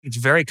It's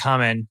very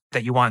common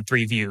that you want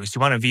three views.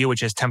 You want a view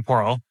which is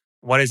temporal.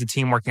 What is the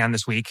team working on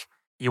this week?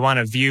 You want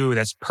a view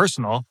that's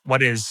personal.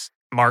 What is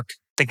Mark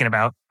thinking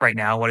about right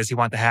now? What does he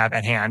want to have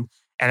at hand?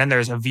 And then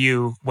there's a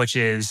view which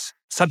is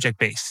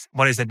subject-based.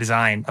 What is the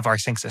design of our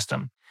sync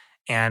system?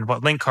 And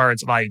what link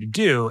cards allow you to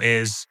do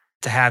is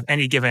to have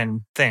any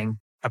given thing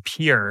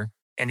appear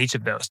in each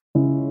of those.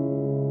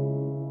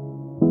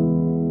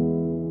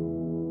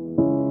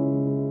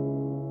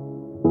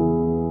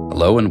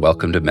 Hello and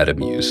welcome to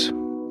MetaMuse.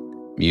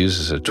 Muse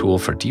is a tool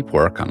for deep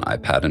work on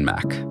iPad and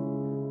Mac.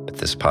 But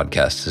this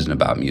podcast isn't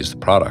about Muse the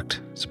product.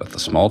 It's about the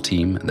small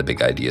team and the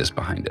big ideas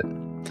behind it.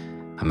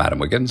 I'm Adam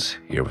Wiggins,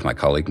 here with my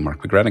colleague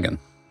Mark McGrenigan.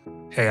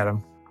 Hey,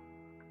 Adam.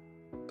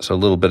 So a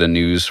little bit of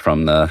news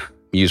from the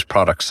Muse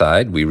product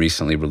side. We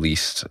recently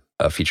released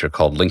a feature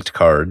called Linked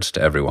Cards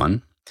to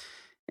everyone,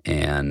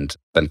 and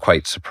been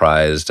quite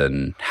surprised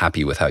and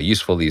happy with how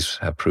useful these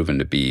have proven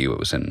to be. It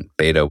was in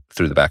beta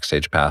through the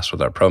Backstage Pass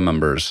with our pro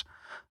members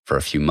for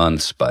a few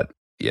months, but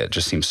yeah, it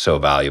just seems so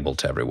valuable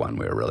to everyone.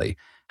 We were really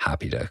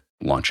happy to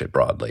launch it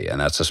broadly,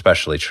 and that's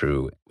especially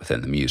true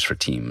within the Muse for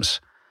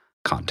Teams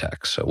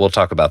context. So we'll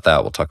talk about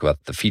that. We'll talk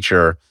about the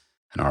feature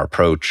and our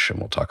approach, and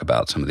we'll talk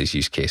about some of these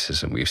use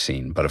cases that we've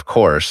seen. But of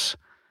course,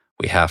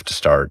 we have to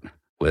start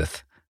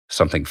with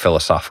something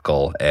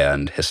philosophical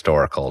and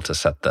historical to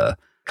set the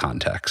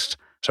context.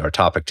 So our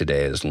topic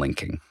today is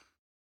linking.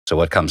 So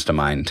what comes to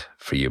mind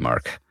for you,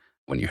 Mark,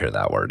 when you hear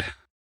that word?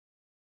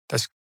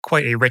 There's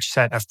quite a rich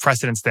set of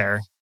precedents there.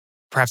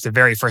 Perhaps the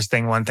very first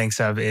thing one thinks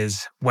of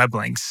is web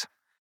links.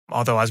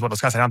 Although, as we'll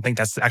discuss, I don't think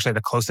that's actually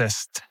the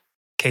closest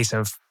case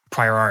of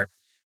prior art.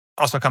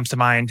 Also comes to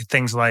mind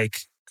things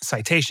like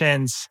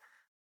citations,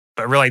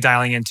 but really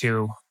dialing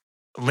into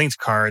linked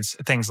cards,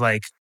 things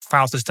like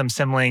file system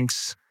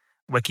symlinks,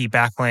 wiki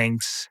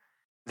backlinks,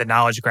 the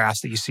knowledge graphs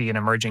that you see in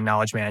emerging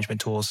knowledge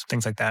management tools,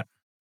 things like that.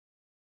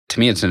 To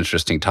me, it's an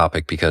interesting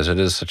topic because it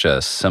is such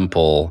a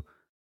simple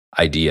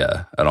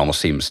idea. It almost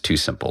seems too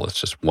simple.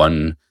 It's just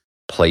one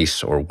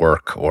place or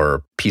work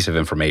or piece of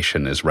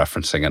information is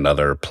referencing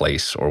another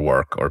place or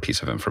work or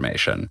piece of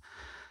information.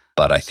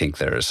 But I think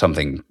there is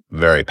something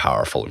very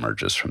powerful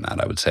emerges from that.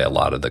 I would say a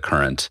lot of the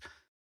current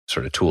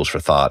sort of tools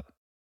for thought,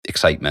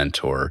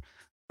 excitement or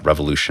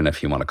revolution,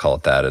 if you want to call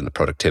it that, in the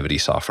productivity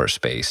software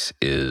space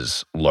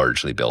is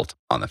largely built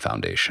on the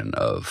foundation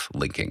of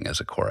linking as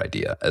a core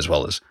idea, as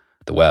well as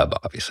the web,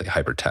 obviously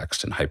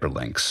hypertext and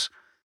hyperlinks.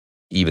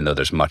 Even though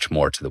there's much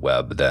more to the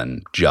web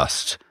than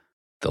just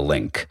the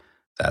link,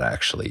 that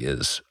actually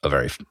is a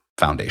very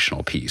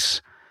foundational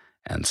piece.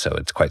 And so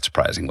it's quite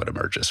surprising what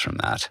emerges from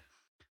that.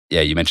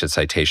 Yeah, you mentioned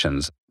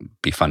citations.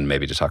 Be fun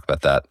maybe to talk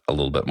about that a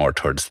little bit more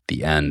towards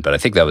the end. But I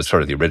think that was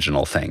sort of the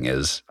original thing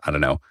is, I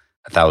don't know,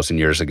 1,000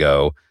 years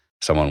ago,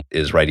 someone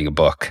is writing a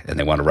book and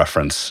they want to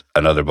reference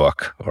another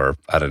book, or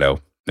I don't know,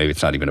 maybe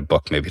it's not even a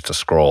book, maybe it's a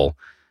scroll,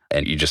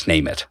 and you just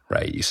name it,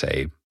 right? You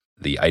say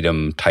the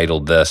item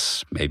titled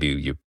this, maybe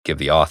you give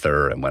the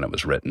author and when it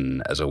was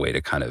written as a way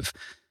to kind of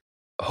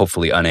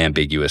hopefully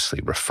unambiguously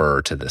refer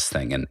to this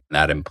thing. And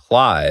that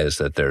implies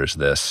that there's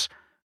this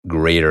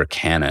greater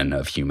canon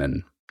of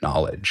human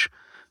knowledge,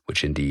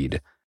 which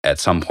indeed at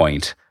some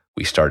point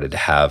we started to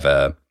have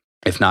a,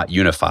 if not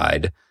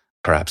unified,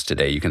 perhaps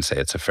today you can say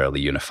it's a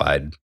fairly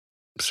unified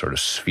sort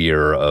of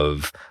sphere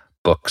of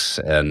books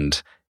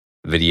and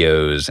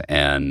videos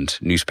and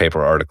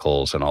newspaper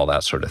articles and all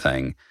that sort of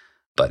thing.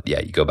 But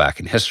yeah, you go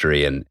back in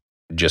history and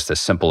just the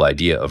simple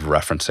idea of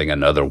referencing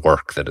another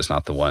work that is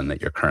not the one that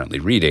you're currently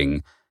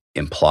reading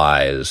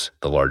implies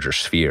the larger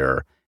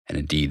sphere. And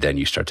indeed, then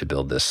you start to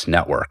build this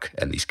network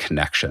and these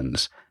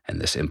connections and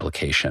this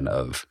implication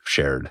of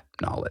shared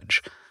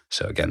knowledge.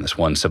 So again, this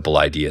one simple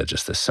idea,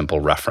 just this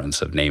simple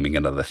reference of naming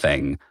another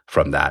thing,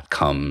 from that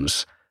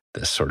comes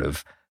this sort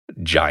of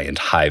giant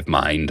hive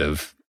mind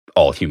of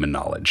all human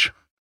knowledge.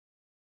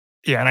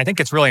 Yeah, and I think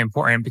it's really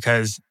important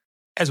because,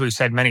 as we've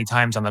said many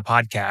times on the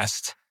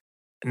podcast,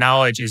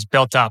 knowledge is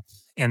built up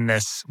in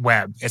this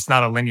web. It's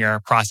not a linear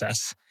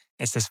process.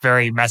 It's this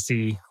very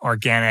messy,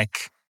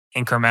 organic,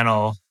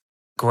 incremental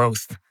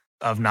growth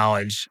of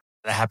knowledge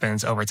that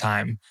happens over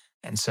time.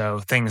 And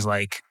so things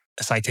like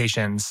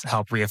citations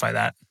help reify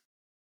that.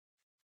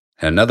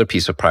 And another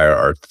piece of prior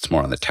art that's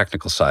more on the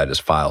technical side is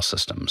file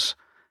systems.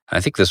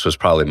 I think this was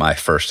probably my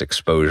first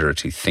exposure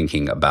to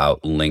thinking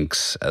about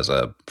links as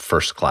a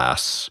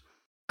first-class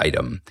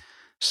item.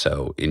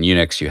 So in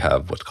Unix, you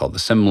have what's called the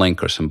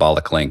symlink or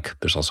symbolic link.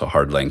 There's also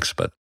hard links,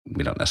 but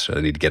we don't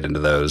necessarily need to get into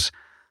those.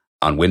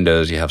 On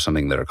Windows, you have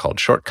something that are called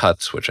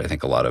shortcuts, which I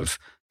think a lot of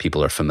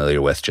people are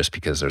familiar with just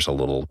because there's a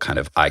little kind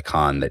of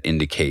icon that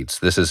indicates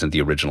this isn't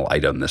the original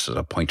item, this is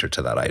a pointer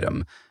to that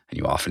item. And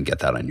you often get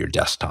that on your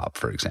desktop,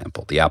 for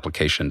example. The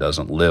application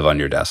doesn't live on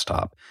your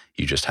desktop.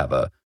 You just have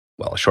a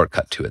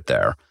shortcut to it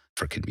there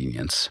for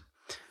convenience.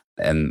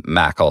 And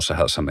Mac also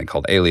has something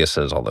called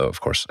aliases, although, of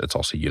course, it's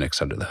also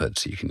Unix under the hood,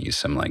 so you can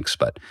use symlinks.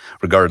 But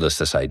regardless,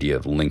 this idea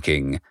of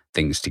linking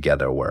things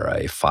together where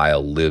a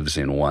file lives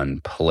in one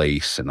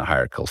place in the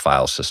hierarchical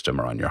file system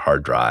or on your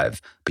hard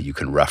drive, but you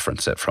can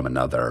reference it from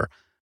another,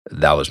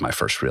 that was my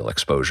first real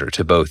exposure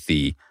to both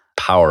the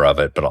power of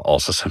it, but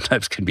also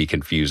sometimes can be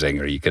confusing,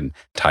 or you can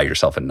tie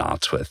yourself in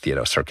knots with,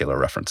 circular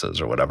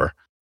references or whatever.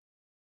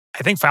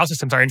 I think file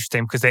systems are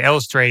interesting because they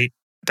illustrate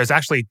there's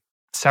actually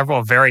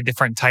several very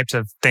different types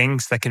of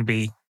things that can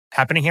be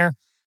happening here.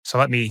 So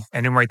let me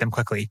enumerate them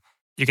quickly.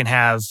 You can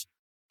have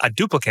a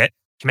duplicate,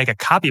 you can make a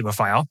copy of a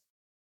file.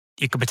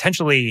 You could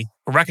potentially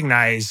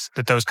recognize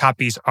that those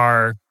copies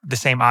are the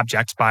same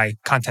object by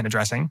content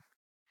addressing.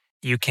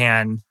 You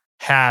can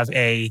have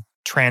a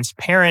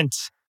transparent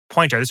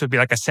pointer. This would be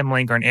like a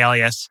symlink or an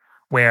alias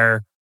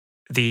where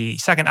the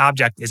second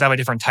object is of a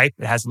different type.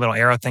 It has a little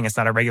arrow thing. It's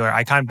not a regular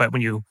icon, but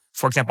when you,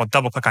 for example,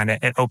 double click on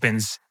it, it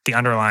opens the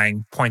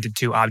underlying pointed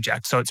to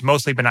object. So it's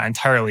mostly, but not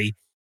entirely,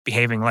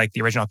 behaving like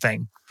the original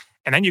thing.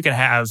 And then you can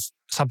have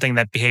something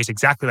that behaves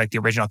exactly like the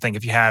original thing.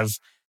 If you have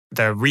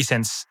the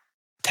recents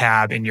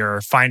tab in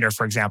your Finder,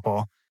 for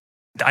example,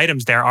 the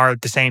items there are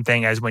the same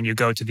thing as when you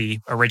go to the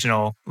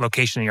original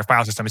location in your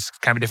file system. It's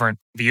kind of a different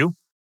view.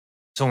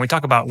 So when we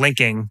talk about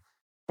linking,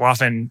 we're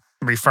often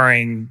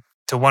referring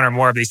to one or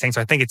more of these things.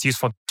 So I think it's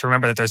useful to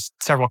remember that there's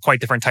several quite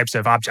different types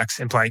of objects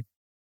in play.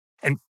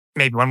 And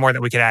maybe one more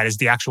that we could add is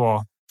the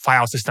actual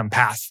file system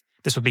path.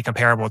 This would be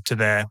comparable to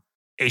the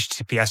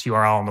HTTPS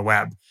URL on the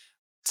web.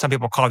 Some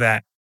people call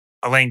that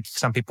a link.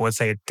 Some people would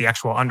say the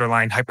actual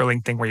underlined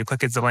hyperlink thing where you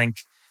click it's a link.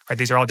 Right?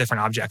 These are all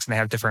different objects and they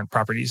have different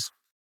properties.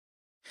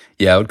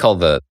 Yeah, I would call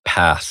the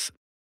path,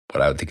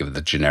 what I would think of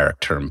the generic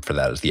term for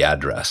that is the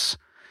address.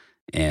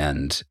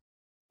 And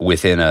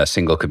within a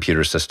single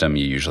computer system,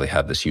 you usually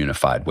have this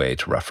unified way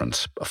to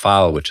reference a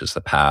file, which is the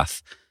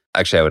path.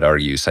 Actually, I would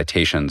argue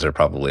citations are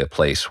probably a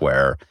place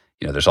where,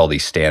 there's all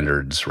these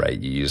standards, right?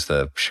 You use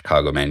the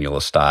Chicago Manual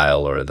of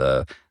Style or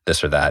the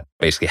this or that.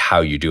 Basically,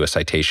 how you do a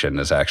citation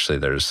is actually,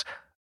 there's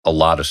a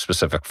lot of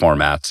specific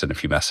formats. And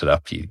if you mess it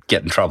up, you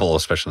get in trouble,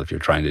 especially if you're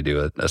trying to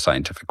do a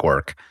scientific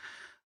work.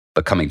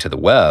 But coming to the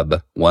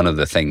web, one of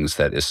the things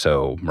that is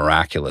so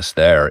miraculous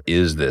there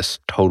is this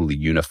totally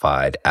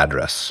unified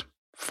address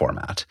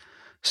format.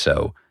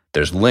 So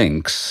there's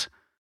links,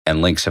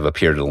 and links have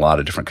appeared in a lot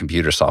of different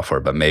computer software,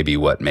 but maybe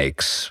what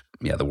makes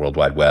the World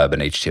Wide Web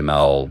and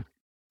HTML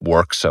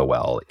work so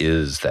well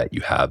is that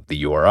you have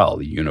the URL,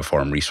 the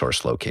Uniform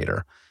Resource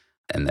Locator,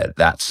 and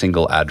that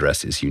single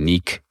address is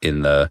unique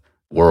in the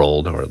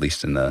world, or at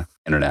least in the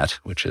internet,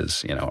 which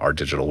is our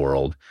digital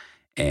world,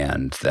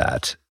 and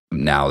that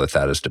now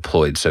that is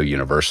deployed so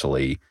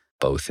universally,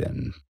 both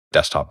in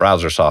desktop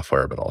browser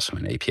software, but also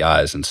in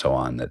APIs and so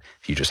on, that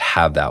if you just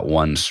have that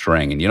one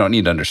string, and you don't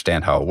need to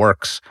understand how it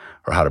works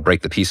or how to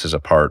break the pieces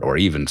apart, or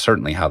even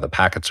certainly how the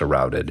packets are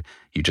routed,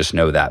 you just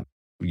know that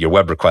your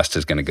web request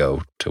is going to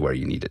go to where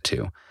you need it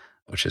to,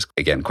 which is,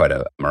 again, quite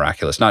a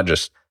miraculous, not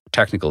just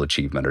technical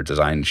achievement or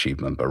design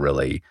achievement, but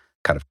really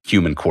kind of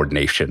human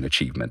coordination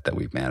achievement that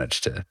we've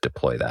managed to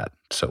deploy that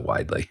so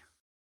widely.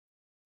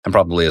 And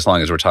probably, as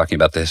long as we're talking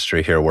about the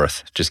history here,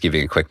 worth just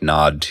giving a quick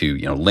nod to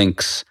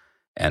links.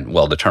 And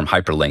the term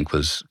hyperlink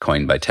was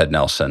coined by Ted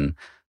Nelson,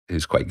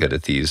 who's quite good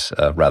at these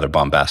rather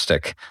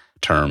bombastic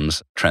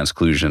terms.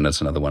 Transclusion is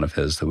another one of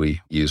his that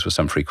we use with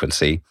some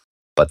frequency.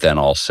 But then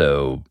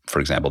also, for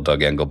example,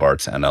 Doug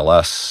Engelbart's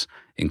NLS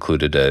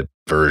included a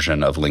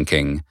version of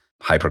linking.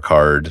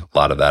 HyperCard, a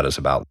lot of that is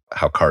about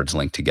how cards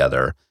link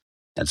together.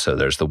 And so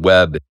there's the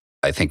web,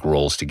 I think,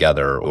 rolls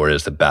together, or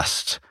is the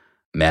best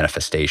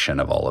manifestation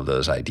of all of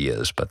those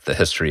ideas. But the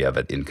history of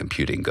it in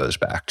computing goes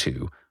back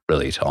to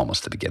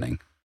almost the beginning.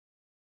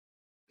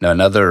 Now,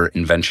 another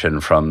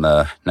invention from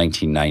the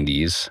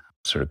 1990s,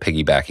 sort of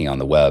piggybacking on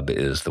the web,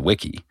 is the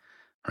wiki,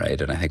 right?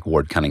 And I think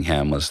Ward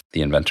Cunningham was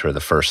the inventor of the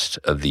first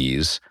of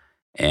these,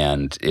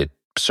 and it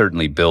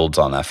certainly builds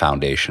on that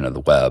foundation of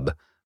the web.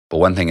 But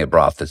one thing it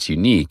brought that's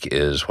unique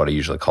is what I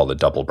usually call the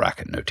double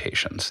bracket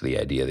notation. So the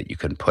idea that you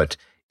can put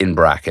in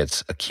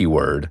brackets a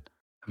keyword,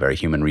 a very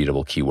human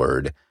readable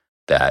keyword,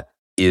 that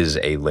is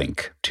a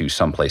link to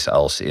someplace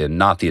else in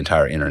not the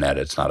entire internet.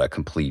 It's not a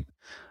complete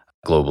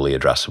globally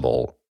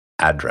addressable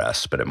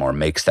address, but it more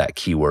makes that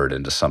keyword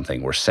into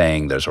something we're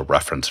saying there's a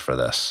reference for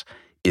this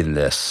in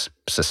this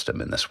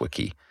system, in this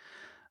wiki.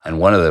 And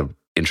one of the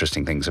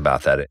interesting things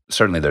about that,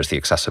 certainly there's the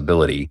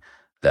accessibility,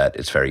 that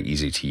it's very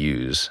easy to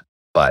use.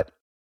 But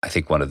I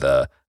think one of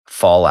the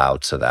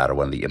fallouts of that, or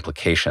one of the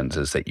implications,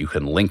 is that you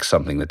can link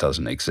something that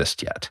doesn't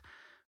exist yet,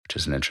 which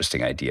is an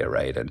interesting idea,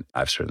 right? And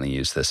I've certainly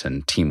used this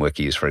in team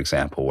wikis, for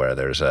example, where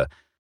there's a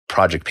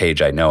project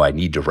page I know I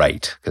need to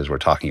write because we're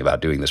talking about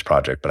doing this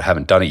project, but I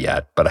haven't done it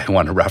yet, but I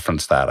want to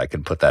reference that. I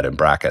can put that in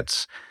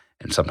brackets.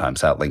 And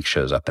sometimes that link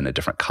shows up in a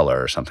different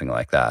color or something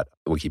like that.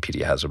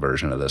 Wikipedia has a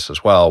version of this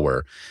as well,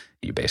 where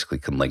you basically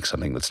can link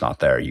something that's not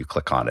there. You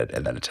click on it,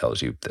 and then it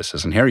tells you, this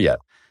isn't here yet.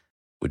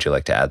 Would you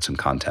like to add some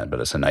content? But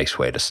it's a nice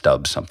way to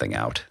stub something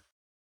out.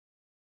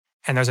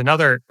 And there's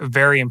another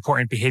very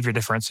important behavior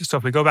difference. So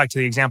if we go back to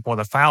the example of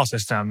the file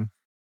system,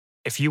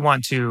 if you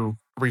want to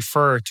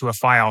refer to a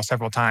file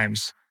several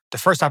times, the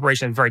first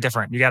operation is very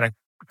different. You got to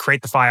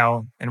create the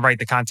file and write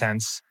the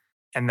contents.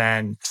 And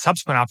then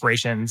subsequent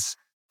operations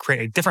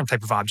create a different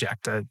type of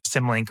object, a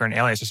symlink or an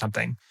alias or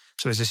something.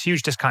 So there's this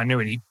huge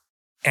discontinuity.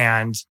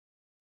 And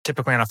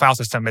typically on a file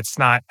system, it's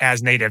not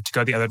as native to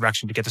go the other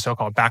direction to get the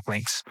so-called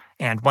backlinks.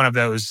 And one of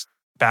those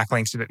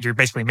backlinks, you're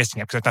basically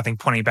missing it because there's nothing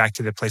pointing back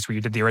to the place where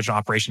you did the original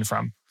operation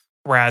from.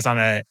 Whereas on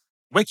a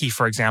wiki,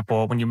 for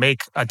example, when you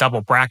make a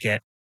double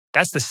bracket,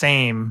 that's the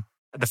same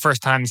the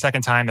first time, the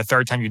second time, the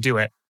third time you do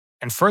it.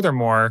 And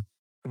furthermore,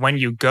 when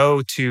you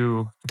go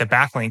to the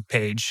backlink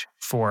page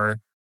for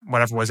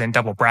whatever was in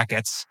double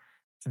brackets,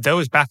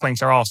 those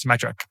backlinks are all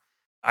symmetric,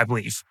 I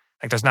believe.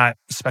 Like there's not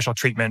special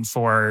treatment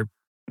for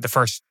the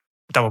first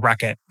double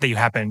bracket that you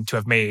happen to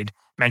have made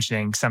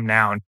mentioning some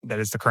noun that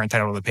is the current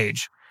title of the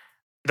page.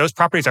 Those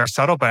properties are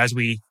subtle, but as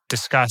we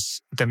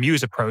discuss the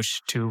Muse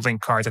approach to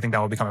link cards, I think that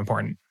will become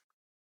important.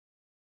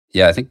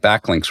 Yeah, I think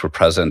backlinks were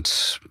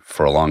present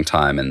for a long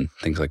time in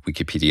things like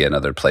Wikipedia and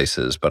other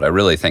places, but I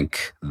really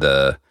think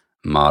the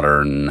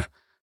modern,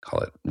 call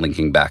it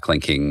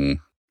backlinking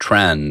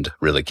trend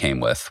really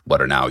came with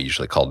what are now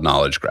usually called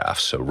knowledge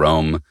graphs. So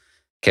Rome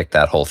kicked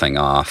that whole thing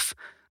off.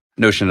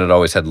 Notion had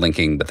always had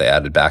linking, but they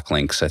added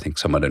backlinks, I think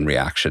somewhat in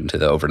reaction to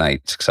the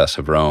overnight success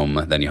of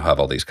Rome. Then you have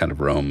all these kind of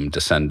Rome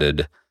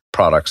descended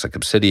products like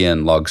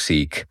Obsidian,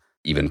 Logseek,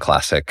 even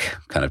classic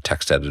kind of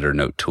text editor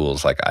note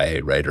tools like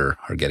IA-Writer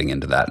are getting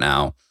into that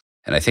now.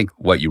 And I think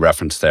what you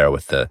referenced there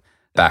with the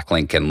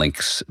backlink and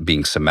links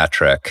being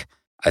symmetric,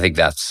 I think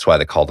that's why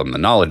they call them the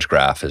knowledge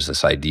graph, is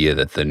this idea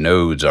that the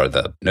nodes are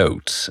the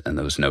notes, and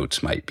those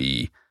notes might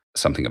be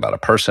something about a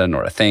person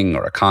or a thing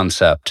or a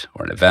concept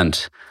or an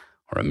event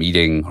or a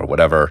meeting or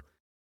whatever.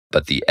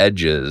 But the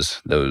edges,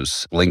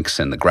 those links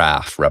in the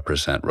graph,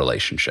 represent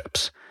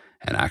relationships,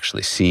 and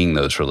actually seeing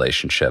those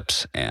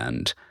relationships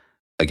and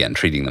again,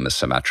 treating them as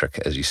symmetric,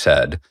 as you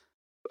said.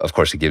 Of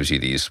course, it gives you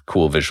these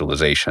cool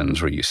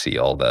visualizations where you see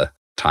all the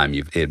time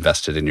you've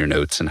invested in your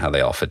notes and how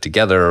they all fit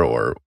together.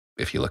 Or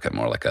if you look at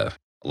more like a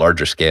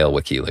larger scale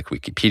wiki like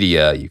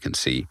Wikipedia, you can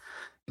see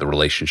the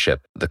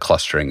relationship, the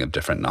clustering of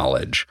different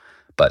knowledge.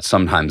 But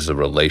sometimes the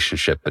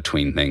relationship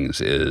between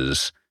things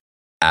is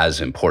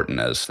as important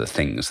as the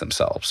things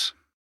themselves.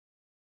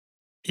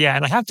 Yeah,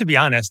 and I have to be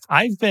honest,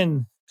 I've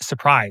been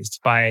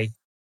surprised by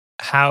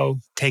how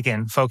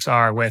taken folks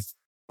are with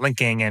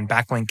linking and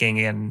backlinking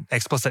and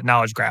explicit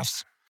knowledge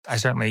graphs. I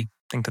certainly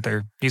think that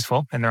they're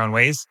useful in their own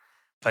ways,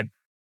 but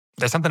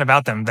there's something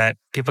about them that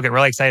people get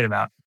really excited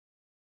about.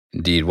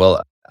 Indeed.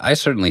 Well, I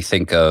certainly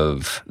think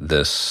of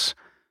this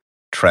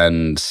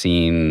trend,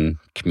 scene,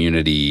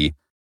 community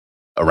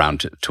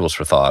around tools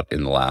for thought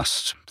in the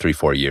last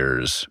 3-4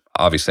 years.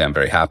 Obviously, I'm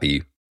very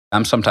happy.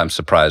 I'm sometimes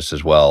surprised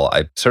as well.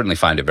 I certainly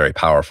find it very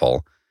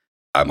powerful.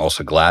 I'm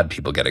also glad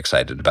people get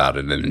excited about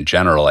it. And in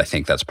general, I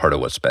think that's part of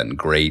what's been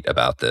great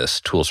about this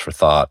tools for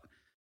thought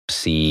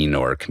scene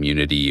or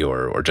community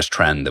or just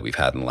trend that we've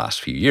had in the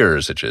last few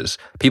years, which is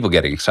people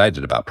getting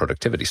excited about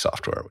productivity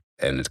software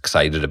and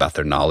excited about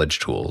their knowledge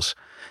tools.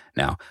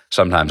 Now,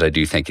 sometimes I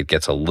do think it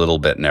gets a little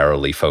bit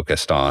narrowly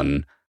focused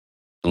on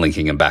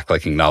linking and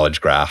backlinking knowledge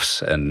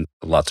graphs and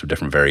lots of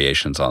different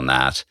variations on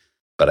that.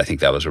 But I think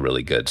that was a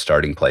really good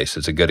starting place.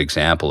 It's a good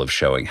example of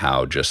showing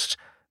how just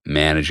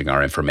managing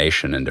our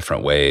information in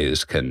different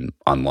ways can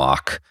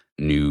unlock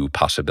new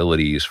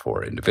possibilities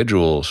for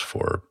individuals,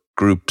 for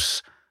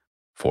groups,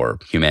 for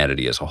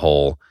humanity as a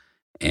whole.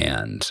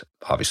 And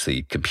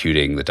obviously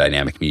computing, the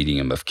dynamic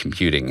medium of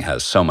computing,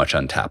 has so much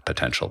untapped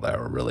potential there.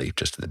 We're really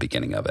just at the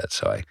beginning of it.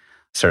 So I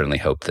certainly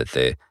hope that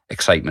the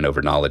excitement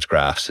over knowledge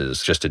graphs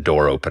is just a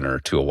door opener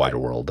to a wider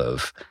world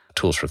of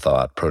tools for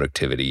thought,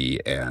 productivity,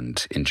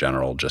 and in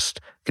general, just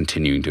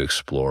continuing to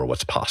explore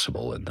what's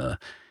possible in the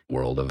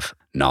world of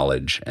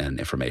knowledge and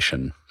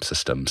information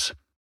systems.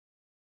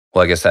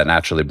 Well, I guess that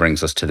naturally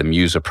brings us to the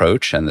Muse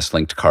approach and this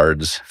linked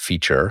cards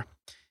feature.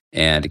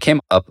 And it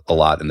came up a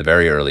lot in the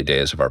very early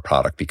days of our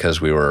product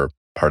because we were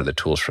part of the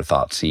tools for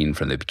thought scene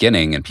from the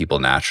beginning, and people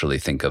naturally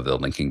think of the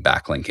linking,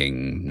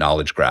 backlinking,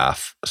 knowledge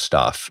graph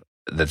stuff,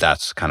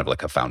 that's kind of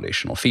like a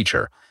foundational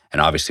feature.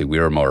 And obviously we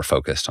were more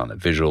focused on the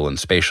visual and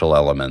spatial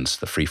elements,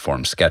 the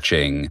freeform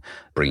sketching,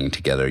 bringing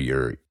together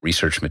your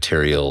research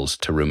materials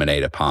to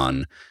ruminate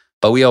upon.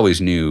 But we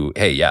always knew,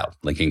 hey, yeah,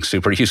 linking's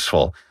super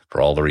useful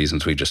for all the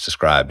reasons we just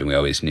described. And we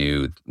always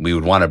knew we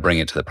would want to bring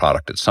it to the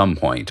product at some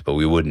point, but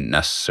we wouldn't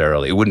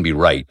necessarily, it wouldn't be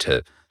right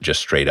to just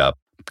straight up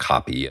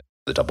copy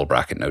the double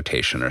bracket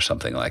notation or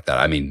something like that.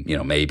 I mean,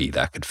 maybe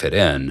that could fit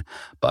in,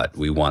 but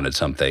we wanted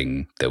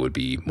something that would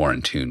be more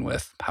in tune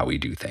with how we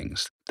do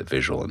things, the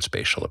visual and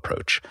spatial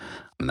approach.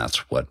 And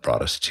that's what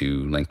brought us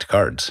to linked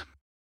cards.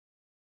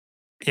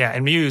 Yeah,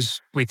 in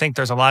Muse, we think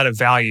there's a lot of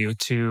value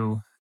to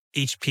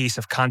each piece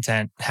of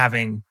content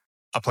having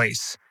a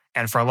place.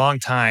 And for a long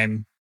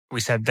time,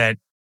 we said that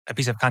a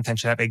piece of content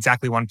should have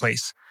exactly one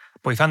place.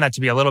 But we found that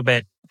to be a little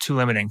bit too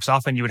limiting. Because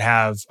often you would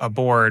have a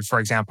board, for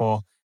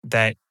example,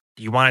 that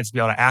you wanted to be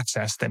able to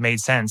access that made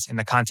sense in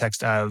the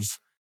context of,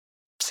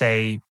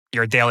 say,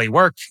 your daily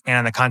work and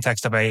in the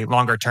context of a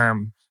longer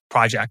term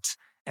project.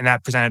 And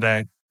that presented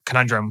a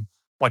conundrum.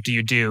 What do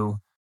you do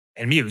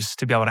in Muse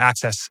to be able to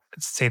access,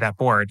 say, that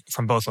board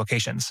from both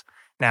locations?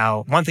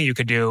 Now, one thing you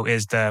could do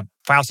is the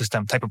file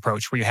system type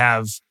approach where you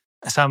have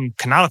some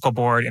canonical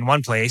board in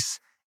one place,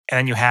 and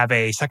then you have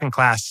a second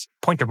class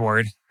pointer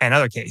board in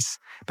another case.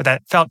 But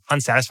that felt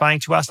unsatisfying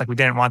to us. Like we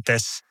didn't want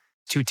this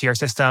two-tier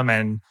system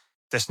and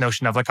this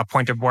notion of like a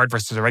pointer board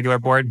versus a regular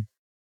board.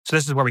 So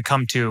this is where we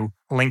come to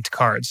linked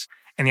cards.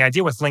 And the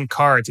idea with linked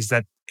cards is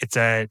that it's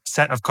a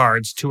set of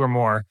cards, 2 or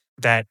more,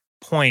 that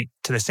point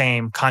to the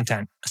same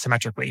content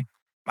symmetrically.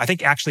 I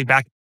think actually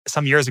back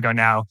some years ago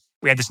now,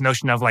 we had this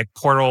notion of like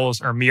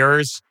portals or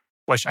mirrors,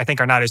 which I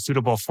think are not as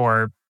suitable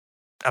for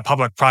a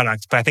public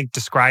product, but I think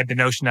describe the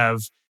notion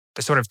of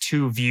the sort of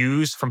 2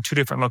 views from 2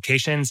 different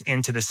locations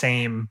into the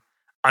same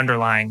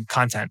underlying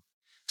content.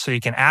 So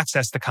you can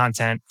access the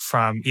content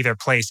from either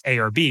place A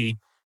or B,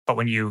 but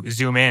when you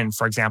zoom in,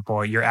 for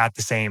example, you're at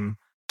the same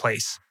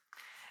place.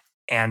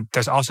 And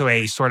there's also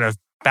a sort of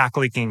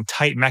backlinking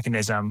type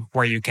mechanism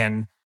where you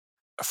can,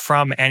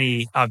 from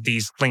any of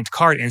these linked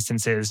card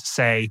instances,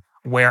 say,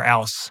 where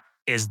else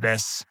is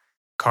this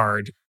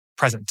card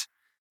present?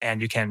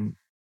 And you can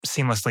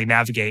seamlessly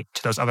navigate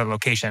to those other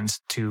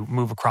locations to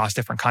move across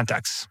different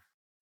contexts.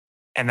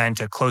 And then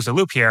to close the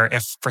loop here,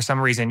 if for some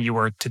reason you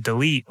were to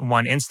delete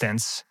one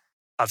instance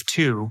of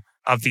 2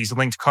 of these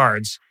linked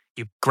cards,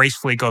 you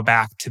gracefully go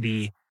back to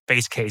the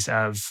base case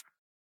of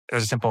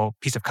there's a simple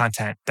piece of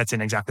content that's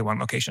in exactly one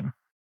location.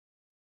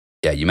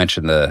 Yeah, you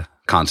mentioned the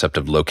concept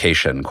of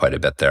location quite a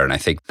bit there, and I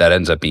think that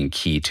ends up being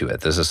key to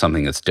it. This is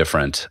something that's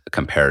different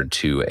compared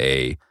to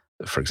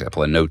for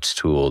example, a notes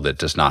tool that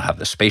does not have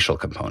the spatial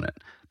component.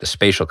 The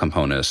spatial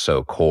component is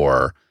so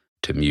core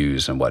to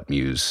Muse and what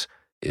Muse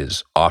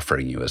is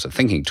offering you as a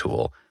thinking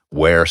tool,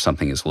 where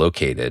something is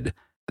located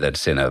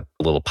that's in a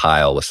little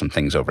pile with some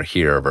things over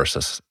here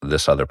versus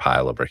this other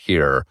pile over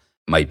here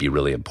might be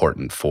really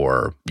important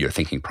for your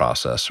thinking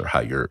process or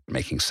how you're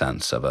making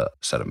sense of a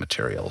set of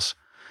materials.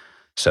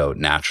 So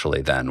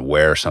naturally then,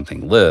 where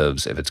something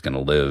lives, if it's going to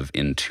live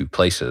in 2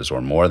 places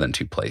or more than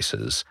 2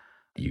 places,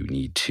 you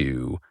need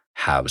to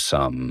have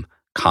some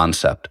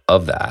concept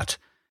of that.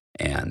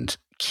 And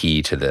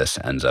key to this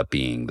ends up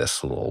being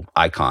this little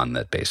icon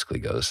that basically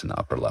goes in the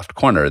upper left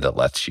corner that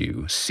lets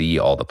you see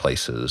all the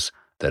places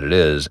that it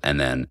is, and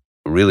then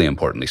really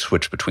importantly,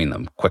 switch between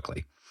them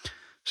quickly.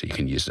 So you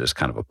can use it as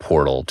kind of a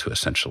portal to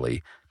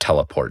essentially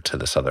teleport to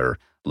this other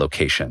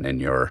location in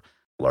your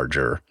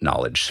larger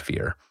knowledge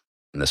sphere.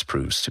 And this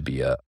proves to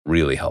be a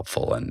really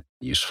helpful and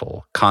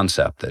useful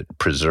concept that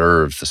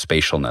preserves the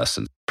spatialness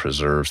and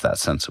preserves that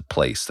sense of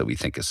place that we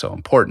think is so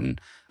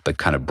important, but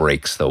kind of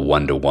breaks the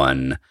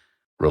one-to-one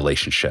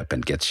relationship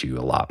and gets you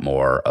a lot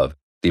more of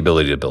the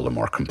ability to build a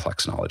more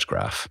complex knowledge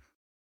graph.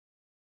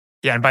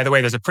 Yeah, and by the way,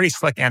 there's a pretty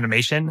slick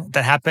animation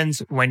that happens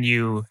when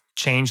you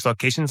change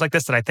locations like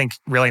this that I think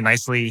really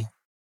nicely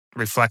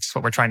reflects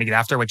what we're trying to get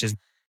after, which is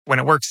when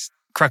it works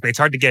correctly. It's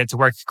hard to get it to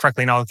work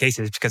correctly in all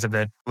cases because of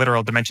the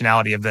literal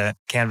dimensionality of the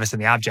canvas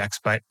and the objects,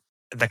 but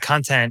the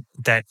content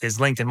that is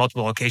linked in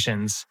multiple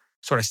locations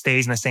sort of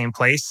stays in the same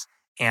place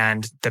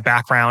and the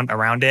background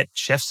around it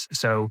shifts.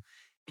 So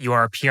you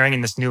are appearing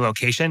in this new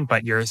location,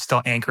 but you're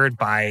still anchored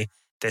by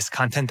this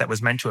content that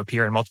was meant to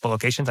appear in multiple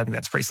locations. I think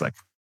that's pretty slick.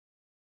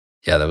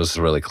 Yeah, that was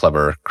a really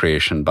clever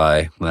creation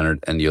by Leonard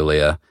and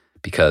Yulia,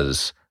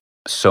 because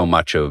so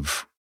much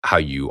of how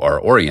you are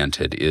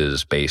oriented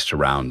is based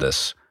around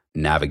this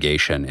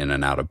navigation in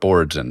and out of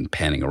boards and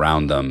panning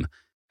around them.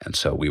 And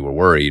so we were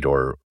worried,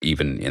 or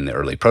even in the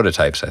early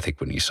prototypes, I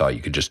think when you saw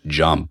you could just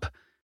jump,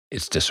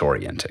 it's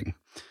disorienting.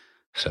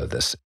 So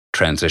this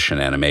transition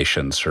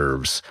animation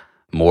serves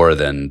more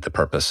than the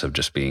purpose of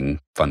just being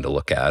fun to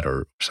look at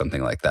or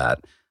something like that,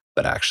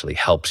 but actually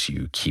helps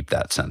you keep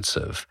that sense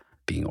of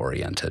being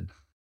oriented.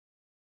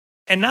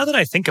 And now that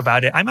I think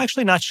about it, I'm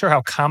actually not sure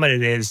how common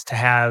it is to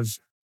have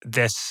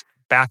this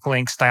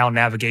backlink style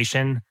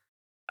navigation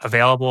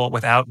available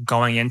without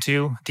going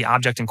into the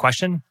object in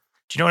question.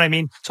 Do you know what I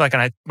mean? So like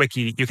on a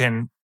wiki, you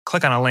can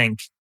click on a link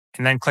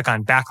and then click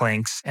on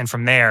backlinks, and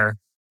from there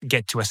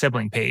get to a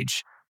sibling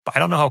page. But I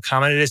don't know how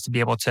common it is to be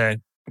able to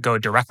go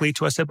directly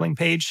to a sibling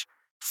page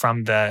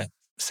from the,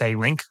 say,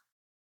 link.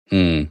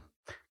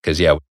 Because,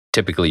 yeah,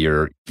 typically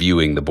you're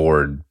viewing the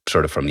board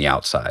sort of from the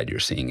outside. You're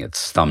seeing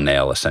its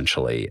thumbnail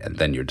essentially, and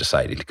then you're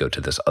deciding to go to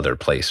this other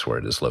place where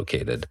it is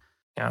located.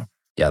 Yeah,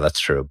 that's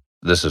true.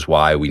 This is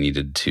why we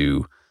needed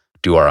to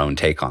do our own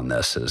take on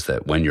this, is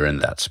that when you're in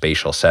that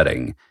spatial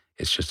setting,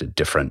 it's just a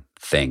different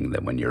thing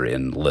than when you're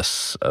in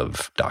lists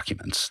of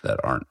documents that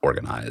aren't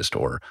organized,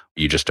 or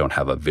you just don't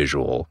have a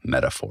visual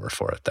metaphor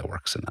for it that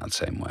works in that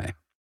same way.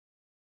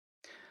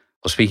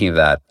 Well, speaking of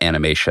that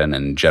animation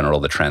and in general,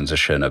 the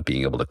transition of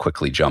being able to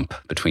quickly jump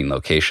between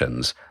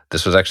locations,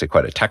 this was actually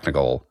quite a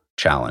technical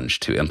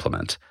challenge to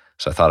implement.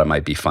 So I thought it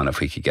might be fun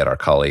if we could get our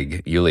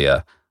colleague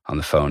Yulia on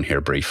the phone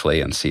here briefly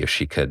and see if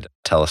she could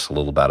tell us a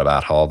little bit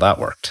about how all that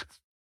worked.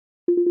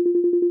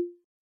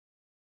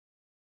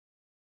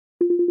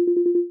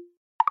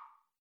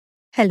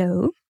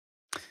 Hello.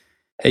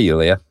 Hey,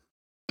 Yulia.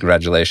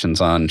 Congratulations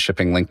on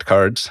shipping linked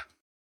cards.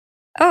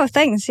 Oh,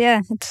 thanks.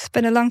 Yeah, it's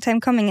been a long time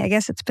coming. I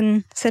guess it's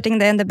been sitting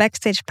there in the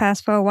backstage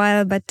pass for a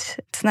while, but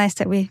it's nice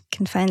that we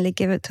can finally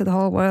give it to the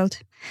whole world.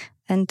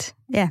 And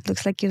yeah, it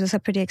looks like users are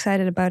pretty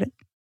excited about it.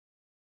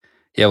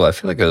 Yeah, well, I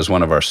feel like it was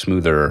one of our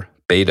smoother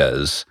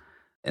betas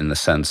in the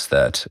sense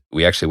that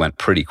we actually went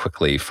pretty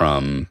quickly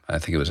from, I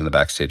think it was in the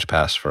Backstage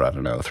Pass for,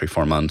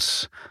 3-4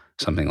 months,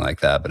 something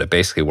like that. But it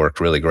basically worked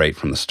really great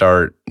from the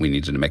start. We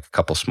needed to make a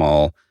couple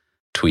small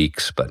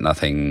tweaks, but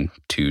nothing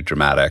too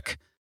dramatic.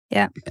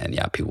 Yeah. And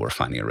yeah, people were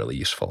finding it really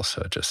useful.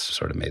 So it just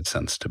sort of made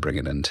sense to bring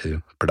it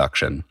into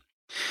production.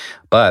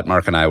 But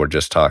Mark and I were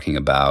just talking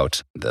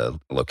about the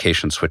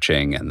location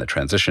switching and the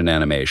transition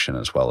animation,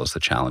 as well as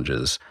the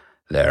challenges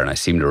there. And I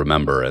seem to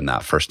remember in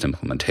that first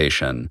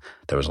implementation,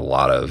 there was a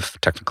lot of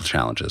technical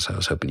challenges. I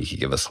was hoping you could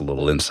give us a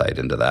little insight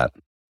into that.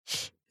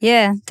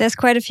 Yeah, there's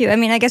quite a few. I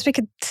mean, I guess we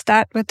could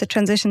start with the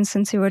transition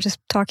since you were just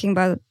talking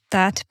about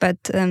that, but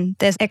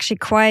there's actually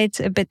quite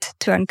a bit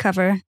to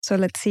uncover. So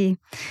let's see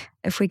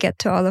if we get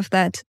to all of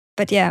that.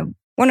 But yeah,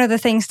 one of the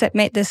things that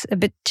made this a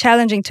bit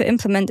challenging to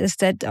implement is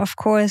that, of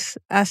course,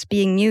 us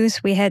being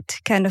news, we had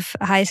kind of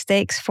high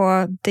stakes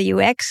for the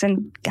UX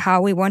and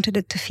how we wanted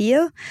it to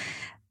feel.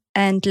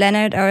 And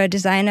Leonard, our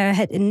designer,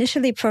 had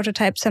initially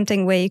prototyped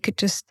something where you could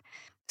just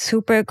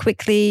super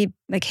quickly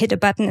hit a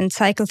button and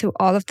cycle through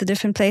all of the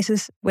different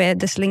places where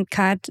this linked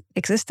card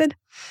existed.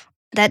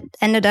 That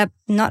ended up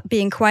not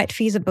being quite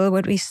feasible,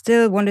 but we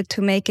still wanted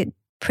to make it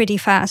pretty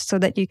fast so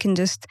that you can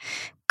just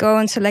go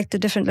and select a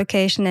different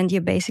location and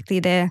you're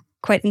basically there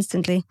quite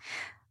instantly.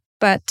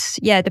 But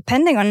yeah,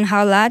 depending on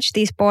how large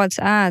these boards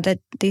are that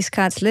these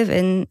cards live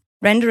in,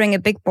 rendering a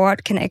big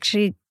board can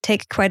actually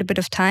take quite a bit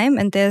of time.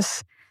 And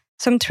there's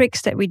some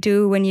tricks that we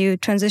do when you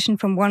transition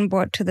from one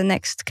board to the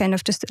next, kind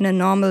of just in a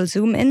normal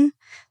zoom in,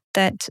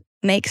 that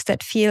makes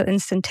that feel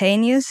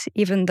instantaneous,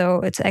 even though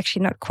it's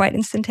actually not quite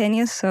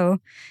instantaneous. So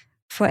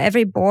for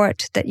every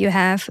board that you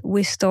have,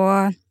 we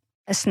store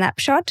a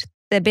snapshot.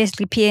 They're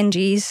basically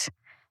PNGs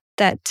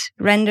that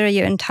render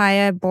your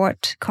entire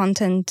board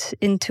content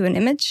into an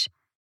image.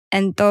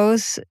 And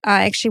those are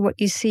actually what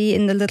you see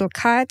in the little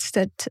cards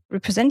that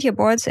represent your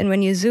boards. And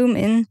when you zoom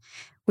in,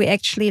 we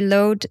actually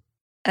load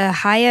a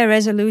higher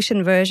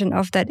resolution version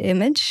of that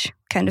image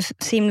kind of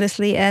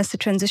seamlessly as the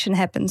transition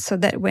happens, so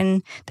that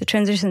when the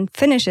transition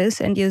finishes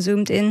and you're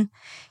zoomed in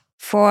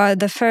for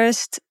the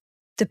first,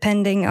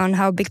 depending on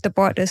how big the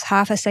board is,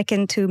 half a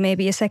second to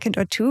maybe a second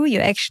or two,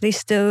 you're actually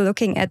still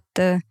looking at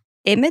the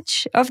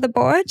image of the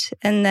board.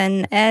 And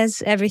then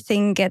as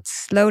everything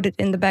gets loaded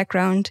in the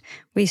background,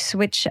 we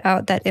switch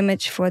out that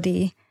image for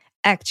the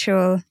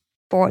actual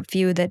board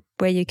view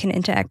where you can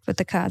interact with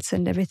the cards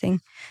and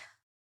everything.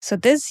 So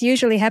this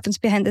usually happens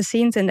behind the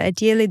scenes, and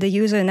ideally the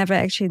user never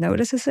actually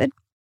notices it.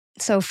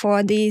 So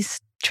for these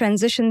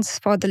transitions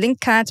for the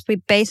link cards, we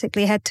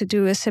basically had to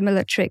do a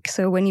similar trick.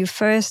 So when you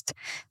first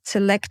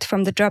select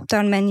from the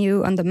drop-down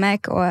menu on the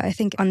Mac, or I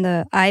think on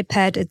the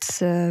iPad,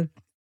 it's a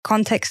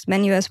context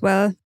menu as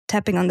well,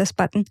 tapping on this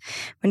button.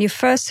 When you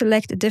first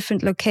select a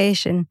different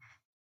location,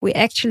 we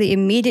actually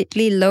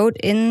immediately load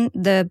in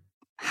the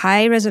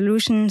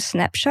high-resolution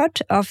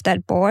snapshot of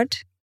that board,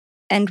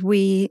 and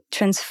we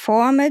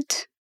transform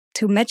it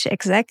to match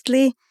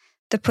exactly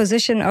the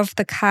position of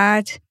the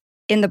card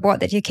in the board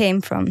that you came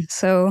from.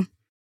 So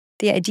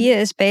the idea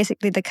is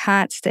basically the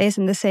card stays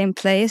in the same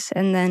place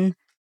and then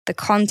the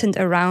content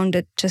around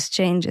it just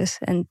changes.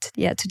 And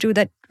yeah, to do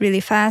that really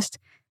fast,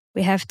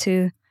 we have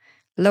to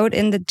load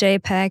in the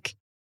JPEG,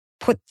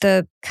 put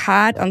the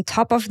card on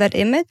top of that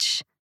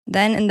image.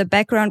 Then in the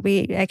background,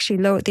 we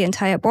actually load the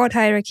entire board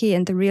hierarchy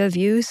and the real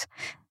views.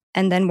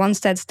 And then once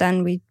that's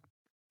done, we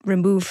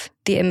remove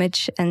the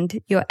image and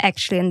you're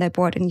actually in that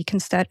board and you can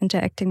start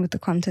interacting with the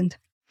content.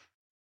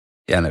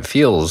 Yeah, and it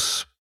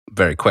feels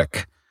very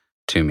quick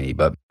to me,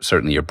 but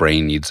certainly your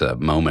brain needs a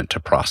moment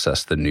to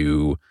process the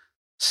new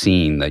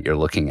scene that you're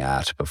looking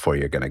at before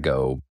you're going to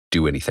go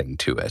do anything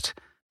to it.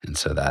 And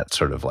so that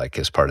sort of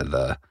is part of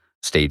the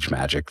stage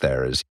magic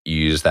there, is you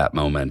use that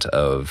moment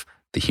of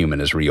the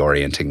human is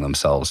reorienting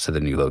themselves to the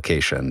new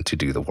location to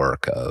do the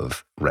work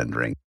of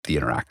rendering the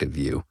interactive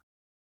view.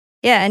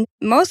 Yeah, and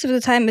most of the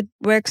time it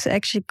works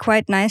actually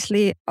quite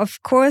nicely.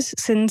 Of course,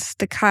 since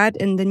the card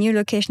in the new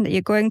location that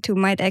you're going to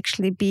might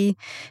actually be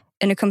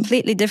in a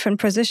completely different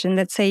position.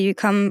 Let's say you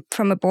come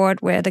from a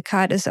board where the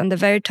card is on the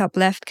very top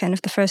left, kind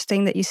of the first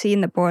thing that you see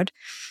in the board.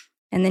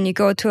 And then you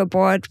go to a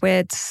board where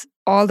it's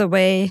all the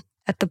way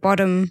at the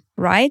bottom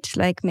right,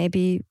 like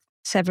maybe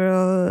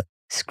several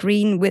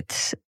screen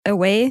widths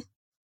away.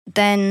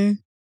 Then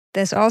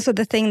there's also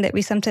the thing that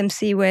we sometimes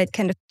see where it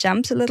kind of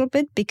jumps a little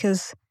bit,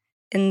 because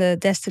in the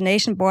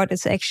destination board,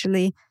 it's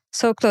actually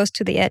so close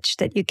to the edge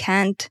that you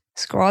can't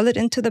scroll it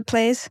into the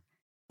place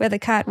where the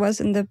card was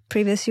in the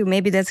previous view.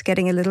 Maybe that's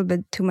getting a little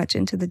bit too much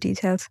into the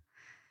details.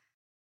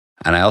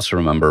 And I also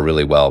remember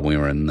really well when we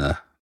were in the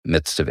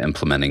midst of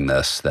implementing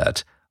this,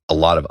 that a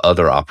lot of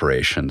other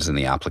operations in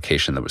the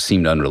application that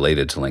seemed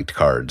unrelated to linked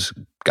cards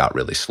got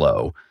really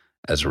slow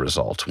as a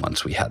result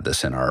once we had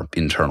this in our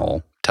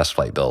internal test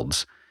flight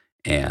builds.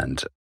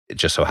 And it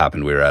just so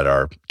happened we were at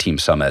our team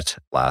summit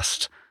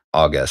last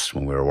August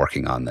when we were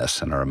working on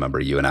this. And I remember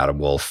you and Adam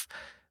Wolf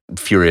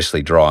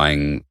furiously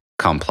drawing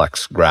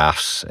complex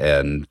graphs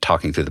and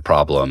talking through the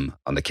problem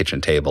on the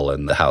kitchen table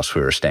in the house we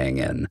were staying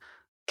in.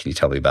 Can you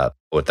tell me about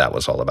what that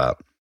was all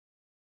about?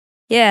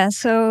 Yeah,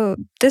 so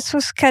this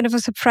was kind of a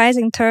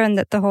surprising turn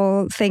that the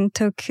whole thing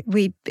took.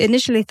 We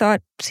initially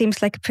thought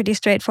seems like a pretty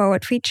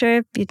straightforward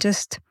feature. You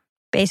just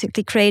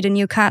basically create a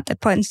new card that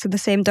points to the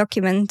same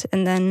document,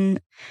 and then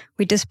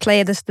we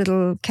display this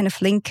little kind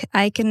of link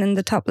icon in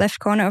the top left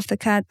corner of the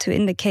card to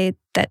indicate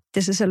that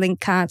this is a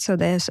linked card, so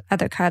there's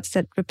other cards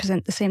that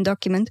represent the same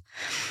document.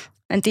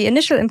 And the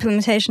initial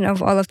implementation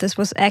of all of this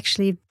was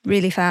actually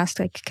really fast,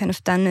 like kind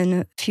of done in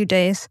a few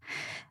days.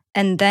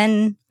 And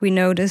then we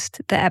noticed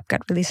the app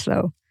got really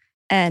slow.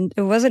 And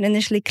it wasn't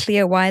initially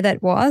clear why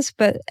that was,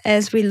 but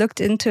as we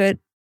looked into it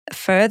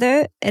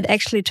further, it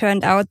actually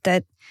turned out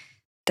that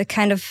the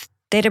kind of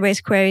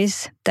database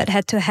queries that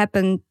had to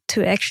happen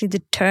to actually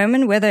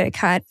determine whether a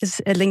card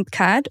is a linked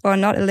card or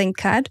not a linked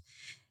card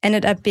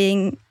ended up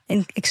being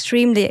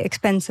extremely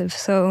expensive.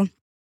 So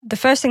the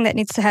first thing that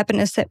needs to happen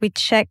is that we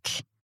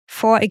check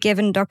for a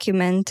given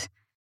document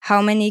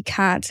how many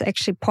cards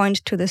actually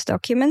point to this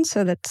document.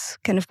 So that's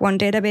kind of one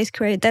database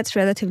query. That's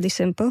relatively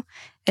simple.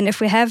 And if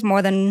we have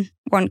more than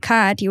one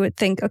card, you would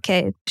think,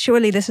 okay,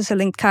 surely this is a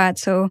linked card,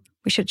 so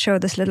we should show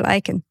this little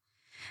icon.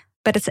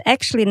 But it's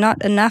actually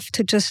not enough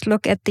to just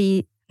look at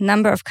the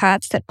number of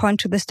cards that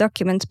point to this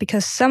document,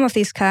 because some of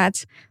these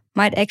cards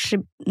might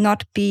actually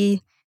not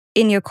be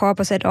in your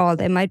corpus at all.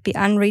 They might be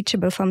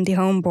unreachable from the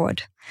home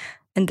board.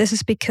 And this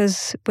is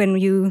because when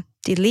you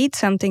delete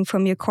something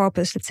from your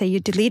corpus, let's say you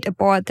delete a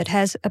board that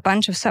has a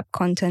bunch of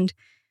sub-content,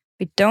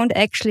 we don't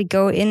actually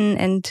go in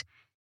and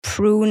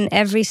prune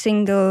every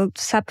single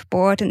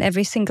sub-board and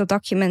every single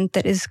document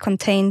that is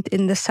contained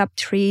in the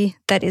subtree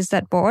that is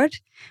that board.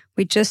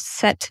 We just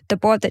set the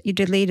board that you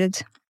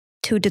deleted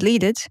to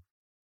deleted,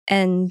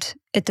 and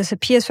it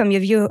disappears from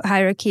your view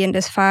hierarchy. And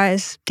as far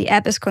as the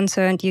app is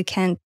concerned, you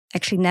can't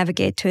actually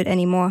navigate to it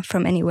anymore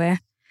from anywhere.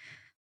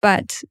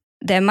 But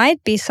there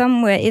might be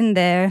somewhere in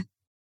there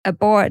a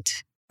board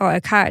or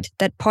a card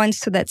that points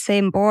to that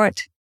same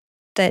board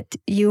that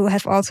you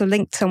have also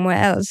linked somewhere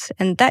else.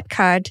 And that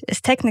card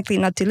is technically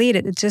not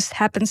deleted. It just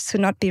happens to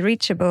not be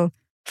reachable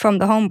from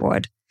the home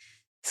board.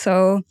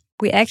 So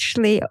we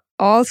actually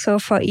also,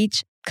 for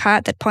each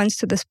card that points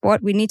to this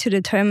board, we need to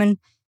determine,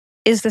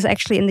 is this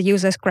actually in the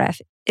user's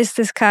graph? Is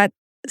this card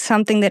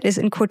something that is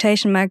in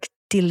quotation mark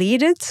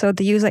deleted, so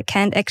the user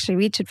can't actually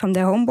reach it from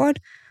their home board?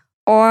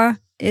 Or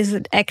is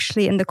it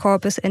actually in the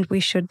corpus and we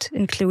should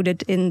include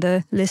it in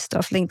the list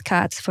of linked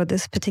cards for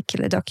this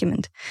particular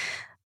document?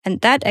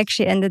 And that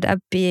actually ended up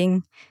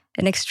being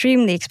an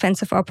extremely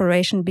expensive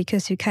operation,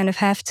 because you kind of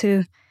have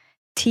to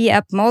tee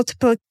up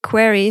multiple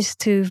queries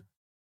to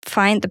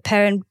find the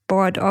parent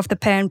board of the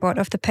parent board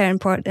of the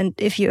parent board. And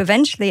if you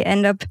eventually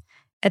end up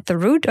at the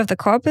root of the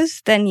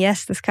corpus, then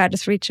yes, this card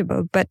is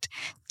reachable. But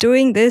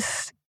doing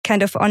this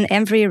kind of on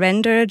every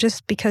render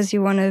just because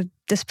you want to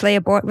display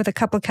a board with a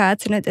couple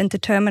cards in it and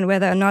determine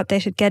whether or not they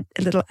should get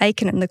a little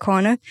icon in the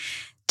corner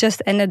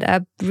just ended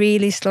up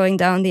really slowing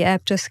down the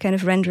app. Just kind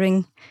of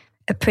rendering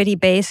a pretty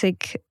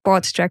basic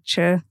board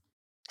structure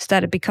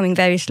started becoming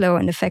very slow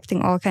and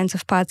affecting all kinds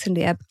of parts in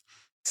the app.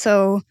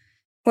 So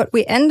what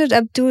we ended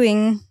up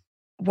doing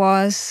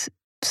was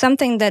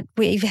something that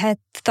we had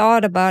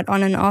thought about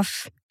on and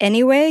off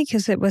anyway,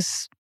 because it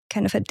was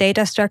kind of a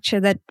data structure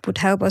that would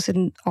help us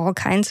in all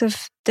kinds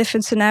of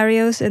different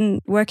scenarios in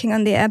working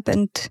on the app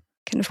and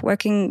kind of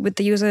working with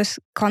the user's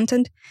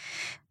content.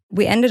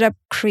 We ended up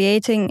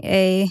creating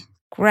a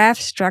graph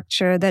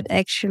structure that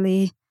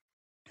actually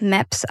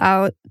maps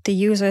out the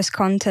user's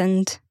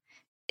content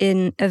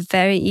in a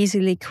very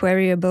easily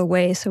queryable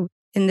way. So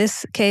in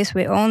this case,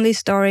 we're only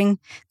storing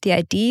the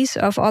IDs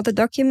of all the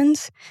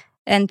documents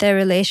and their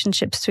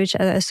relationships to each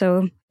other.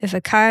 So if a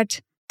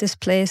card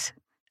displays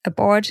a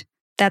board,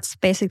 that's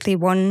basically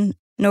one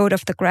node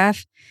of the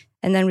graph.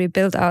 And then we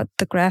build out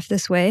the graph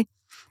this way.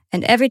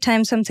 And every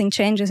time something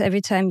changes,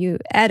 every time you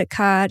add a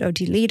card or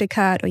delete a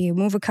card or you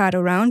move a card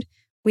around,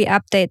 we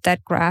update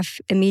that graph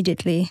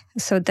immediately.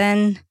 So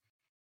then,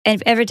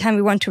 and every time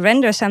we want to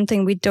render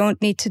something, we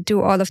don't need to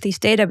do all of these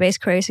database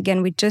queries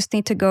again. We just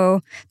need to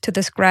go to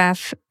this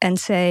graph and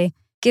say,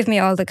 give me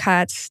all the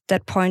cards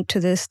that point to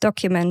this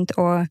document,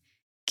 or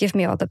give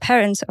me all the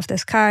parents of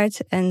this card.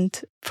 And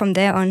from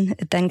there on,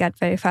 it then got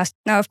very fast.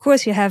 Now, of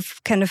course, you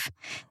have kind of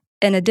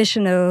an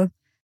additional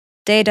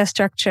data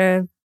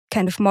structure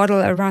kind of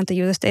model around the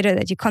user's data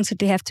that you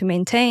constantly have to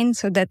maintain.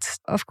 So that,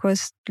 of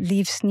course,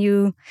 leaves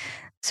new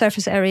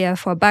surface area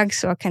for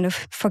bugs or kind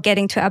of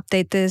forgetting to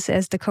update this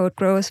as the code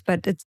grows.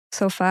 But it's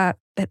so far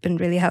been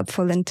really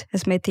helpful and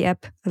has made the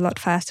app a lot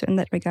faster in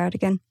that regard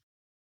again.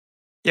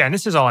 Yeah, and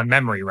this is all in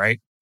memory, right?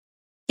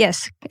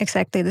 Yes,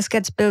 exactly. This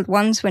gets built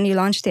once when you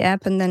launch the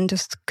app and then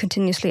just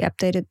continuously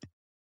updated.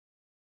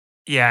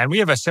 Yeah, and we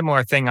have a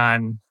similar thing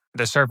on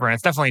the server. And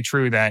it's definitely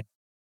true that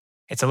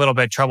it's a little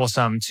bit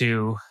troublesome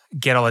to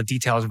get all the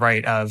details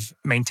right of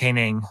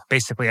maintaining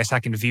basically a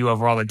second view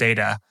over all the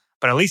data.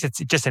 But at least it's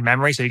just in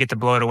memory, so you get to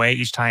blow it away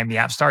each time the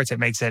app starts. It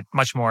makes it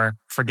much more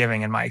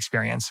forgiving in my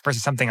experience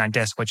versus something on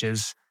disk, which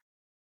is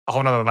a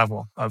whole nother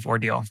level of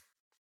ordeal.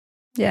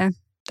 Yeah,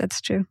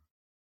 that's true.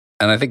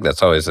 And I think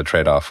that's always the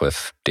trade-off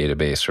with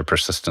database or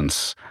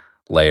persistence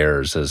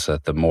layers, is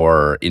that the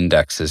more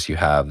indexes you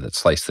have that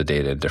slice the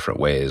data in different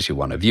ways you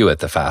want to view it,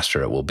 the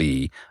faster it will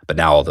be. But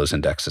now all those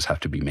indexes have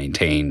to be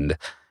maintained.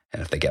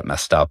 And if they get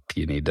messed up,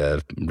 you need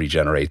to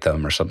regenerate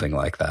them or something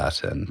like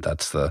that. And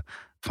that's the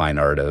fine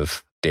art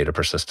of data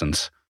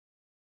persistence.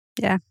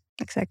 Yeah,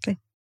 exactly.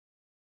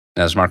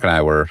 As Mark and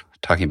I were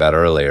talking about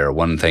earlier,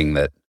 one thing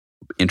that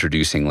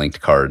introducing linked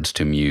cards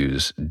to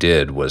Muse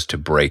did was to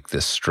break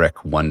this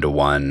strict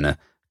one-to-one,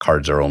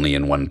 cards are only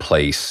in one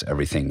place,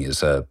 everything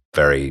is a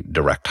very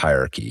direct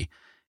hierarchy.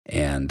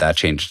 And that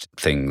changed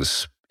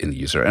things in the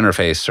user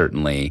interface,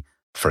 certainly.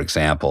 For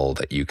example,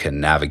 that you can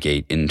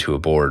navigate into a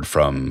board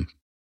from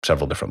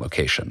several different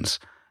locations.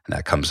 And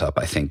that comes up,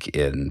 I think,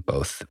 in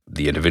both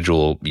the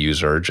individual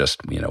user,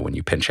 just, when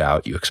you pinch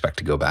out, you expect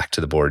to go back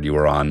to the board you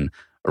were on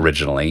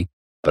originally.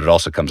 But it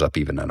also comes up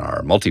even in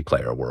our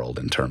multiplayer world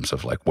in terms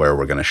of like where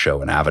we're going to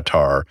show an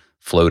avatar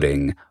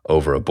floating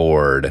over a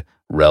board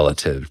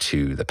relative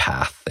to the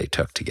path they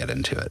took to get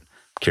into it.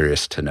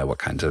 Curious to know what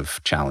kinds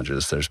of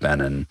challenges there's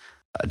been in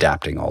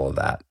adapting all of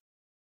that.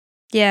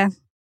 Yeah,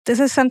 this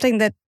is something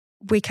that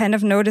we kind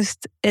of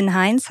noticed in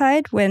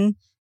hindsight when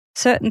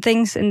certain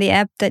things in the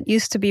app that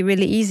used to be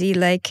really easy,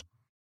 like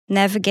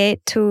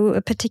navigate to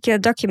a particular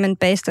document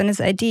based on its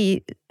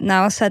ID,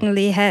 now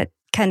suddenly had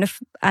kind of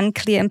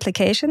unclear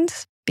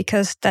implications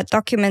because that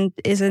document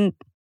isn't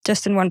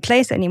just in one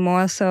place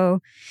anymore.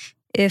 So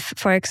if,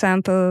 for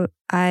example,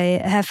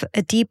 I have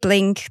a deep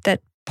link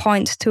that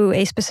points to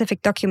a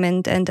specific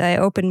document and I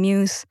open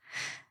Muse,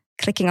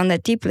 clicking on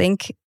that deep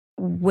link,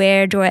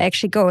 where do I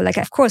actually go? Like,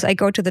 of course, I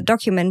go to the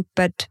document,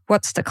 but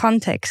what's the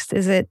context?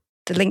 Is it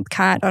the linked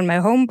card on my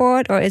home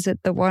board, or is it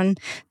the one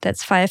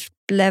that's 5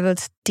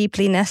 levels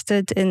deeply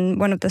nested in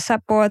one of the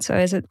subboards, or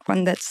is it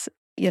one that's,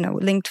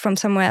 linked from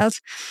somewhere else?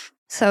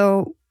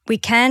 So we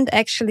can't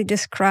actually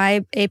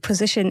describe a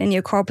position in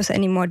your corpus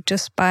anymore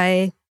just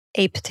by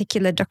a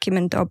particular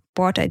document or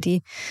board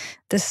ID.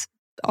 This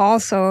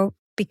also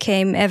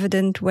became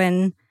evident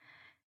when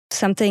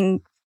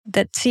something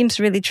that seems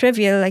really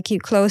trivial, like you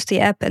close the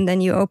app and then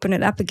you open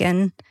it up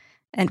again,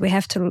 and we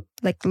have to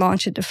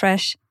launch it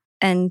afresh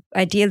and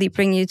ideally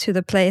bring you to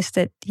the place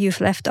that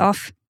you've left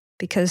off,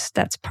 because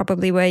that's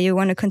probably where you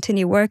want to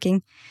continue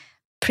working.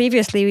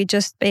 Previously, we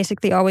just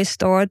basically always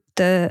stored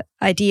the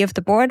ID of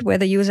the board where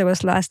the user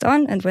was last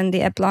on. And when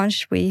the app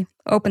launched, we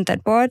opened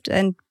that board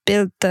and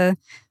built the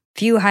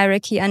view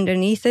hierarchy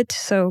underneath it.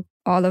 So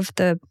all of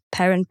the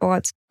parent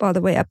boards all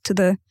the way up to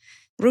the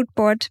root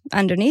board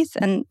underneath.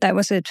 And that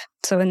was it.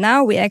 So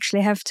now we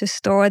actually have to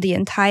store the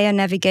entire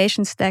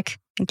navigation stack,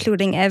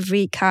 including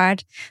every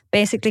card,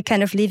 basically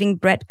kind of leaving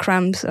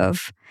breadcrumbs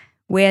of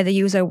where the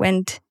user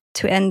went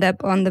to end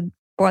up on the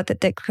board that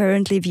they're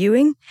currently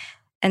viewing.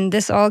 And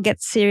this all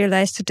gets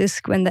serialized to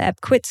disk when the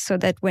app quits, so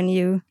that when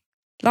you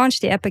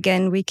launch the app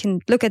again, we can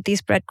look at these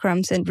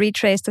breadcrumbs and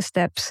retrace the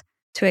steps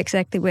to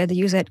exactly where the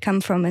user had come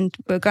from. And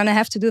we're going to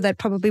have to do that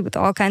probably with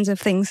all kinds of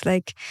things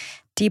like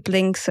deep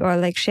links or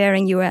like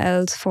sharing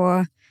URLs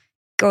for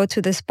go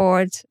to this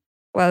board.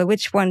 Well,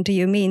 which one do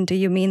you mean? Do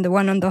you mean the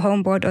one on the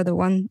home board or the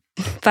one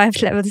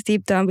 5 levels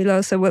deep down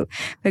below? So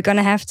we're going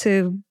to have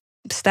to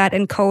start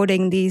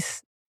encoding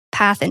these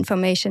path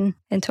information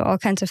into all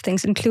kinds of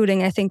things,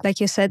 including, I think,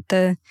 like you said,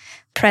 the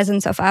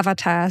presence of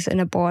avatars in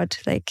a board.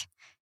 Like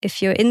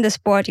if you're in this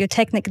board, you're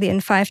technically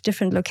in 5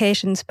 different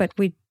locations, but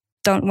we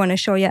don't want to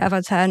show your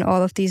avatar in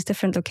all of these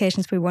different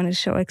locations. We want to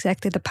show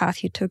exactly the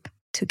path you took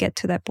to get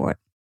to that board.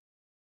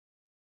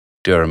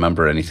 Do I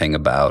remember anything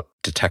about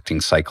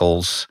detecting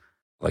cycles,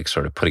 like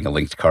sort of putting a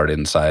linked card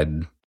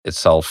inside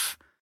itself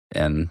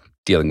and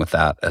dealing with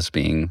that as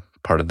being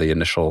part of the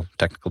initial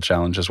technical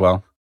challenge as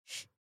well?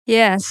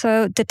 Yeah,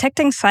 so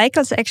detecting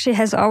cycles actually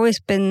has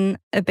always been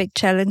a big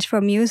challenge for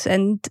Muse,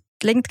 and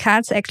linked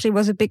cards actually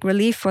was a big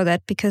relief for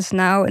that, because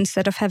now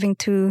instead of having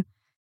to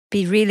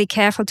be really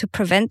careful to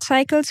prevent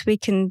cycles, we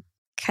can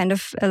kind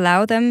of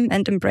allow them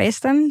and embrace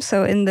them.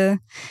 So in the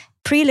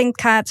pre-linked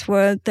cards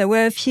world, there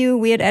were a few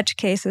weird edge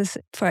cases.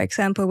 For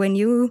example, when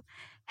you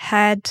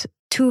had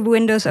 2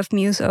 windows of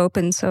Muse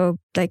open, so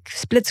like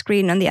split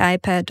screen on the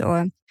iPad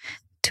or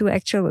 2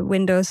 actual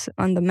windows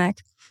on the Mac.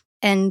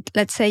 And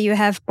let's say you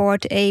have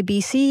board A,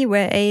 B, C,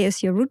 where A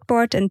is your root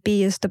board and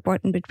B is the board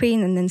in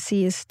between, and then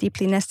C is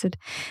deeply nested.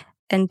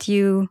 And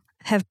you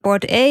have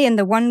board A in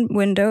the one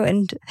window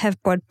and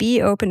have board B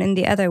open in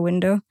the other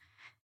window.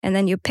 And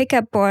then you pick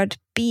up board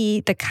B,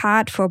 the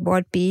card for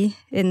board B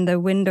in the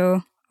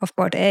window of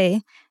board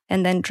A,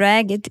 and then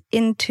drag it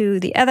into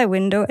the other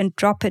window and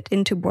drop it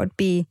into board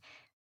B.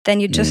 Then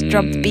you just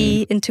dropped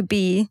B into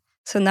B.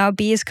 So now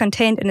B is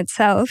contained in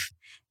itself,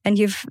 and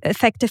you've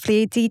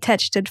effectively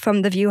detached it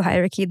from the view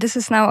hierarchy. This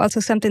is now also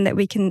something that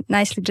we can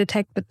nicely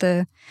detect with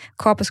the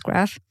corpus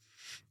graph.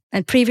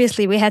 And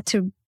previously, we had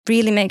to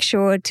really make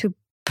sure to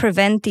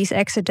prevent these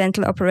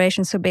accidental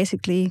operations. So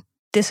basically,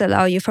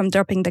 disallow you from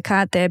dropping the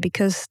card there,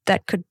 because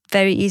that could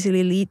very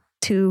easily lead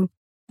to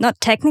not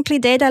technically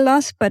data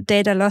loss, but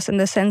data loss in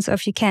the sense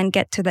of you can't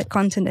get to that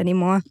content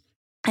anymore.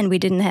 And we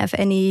didn't have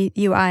any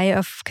UI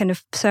of kind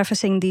of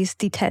surfacing these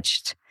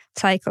detached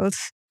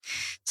cycles.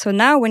 So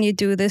now when you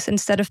do this,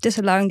 instead of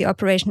disallowing the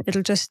operation,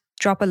 it'll just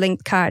drop a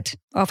linked card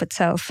of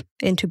itself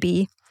into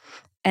B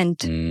and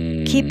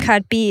keep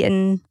card B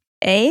in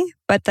A,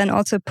 but then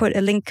also put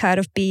a linked card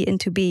of B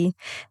into B.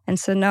 And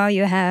so now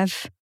you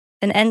have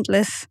an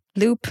endless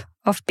loop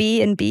of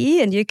B and B,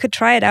 and you could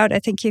try it out. I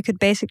think you could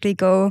basically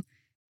go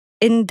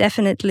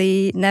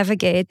indefinitely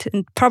navigate,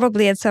 and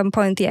probably at some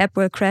point the app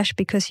will crash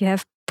because you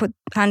have put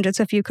hundreds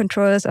of view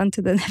controllers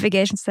onto the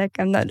navigation stack.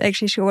 I'm not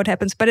actually sure what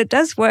happens, but it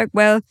does work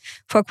well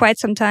for quite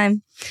some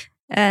time.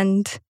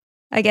 And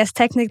I guess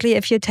technically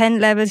if you're 10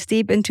 levels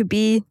deep into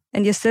B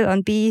and you're still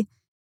on B,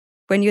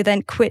 when you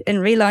then quit and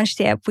relaunch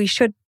the app, we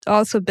should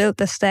also build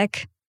the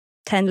stack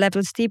 10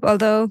 levels deep.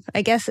 Although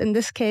I guess in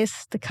this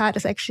case, the card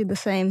is actually the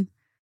same.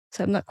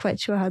 So I'm not quite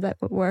sure how that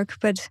would work.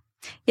 But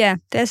yeah,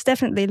 there's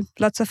definitely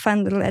lots of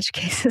fun little edge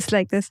cases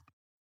like this.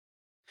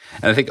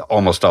 And I think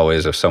almost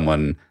always if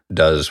someone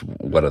does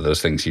one of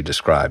those things you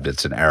described,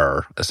 it's an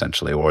error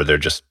essentially, or they're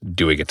just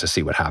doing it to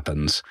see what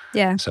happens.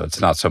 Yeah. So it's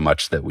not so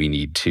much that we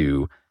need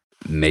to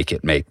make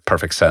it make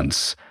perfect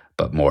sense,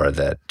 but more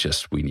that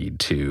just we need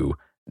to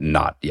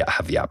not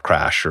have the app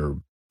crash or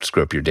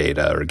screw up your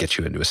data or get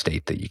you into a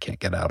state that you can't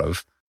get out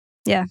of.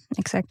 Yeah,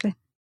 exactly.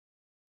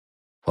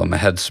 Well, my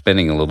head's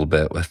spinning a little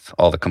bit with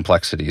all the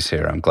complexities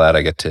here. I'm glad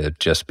I get to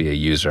just be a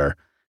user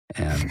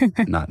and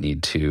not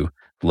need to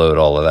load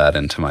all of that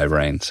into my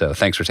brain. So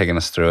thanks for taking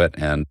us through it,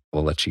 and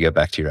we'll let you get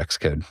back to your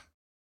Xcode.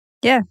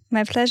 Yeah,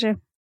 my pleasure.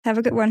 Have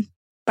a good one.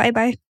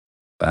 Bye-bye.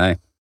 Bye.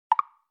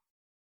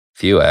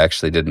 Vue, I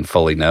actually didn't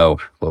fully know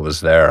what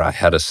was there. I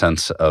had a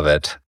sense of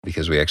it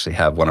because we actually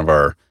have one of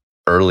our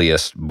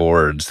earliest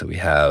boards that we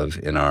have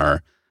in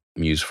our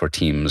Muse for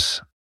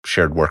Teams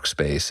shared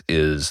workspace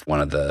is one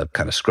of the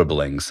kind of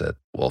scribblings that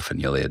Wolf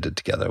and Yulia did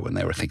together when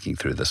they were thinking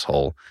through this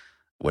whole,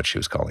 what she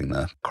was calling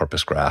the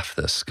corpus graph,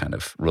 this kind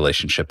of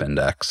relationship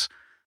index.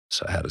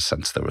 So I had a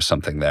sense there was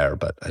something there,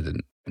 but I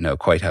didn't know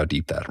quite how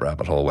deep that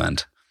rabbit hole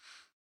went.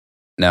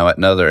 Now,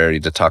 another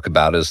area to talk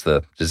about is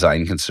the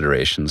design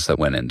considerations that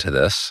went into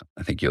this.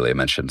 I think Yulia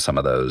mentioned some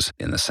of those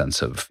in the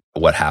sense of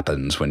what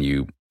happens when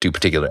you do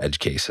particular edge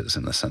cases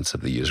in the sense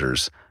of the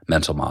user's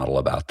mental model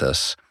about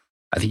this.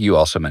 I think you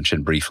also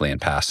mentioned briefly in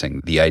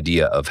passing the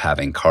idea of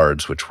having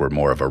cards which were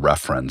more of a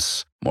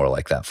reference, more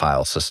like that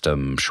file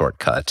system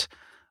shortcut,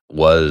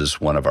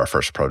 was one of our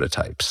first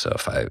prototypes. So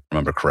if I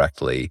remember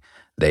correctly,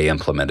 they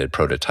implemented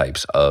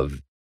prototypes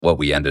of what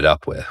we ended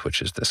up with,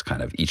 which is this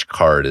kind of each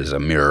card is a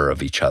mirror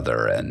of each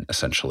other. And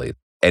essentially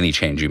any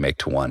change you make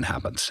to one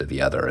happens to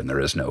the other. And there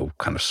is no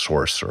kind of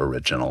source or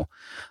original.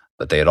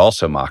 But they had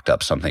also mocked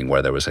up something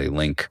where there was a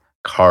link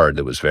card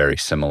that was very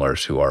similar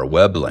to our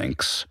web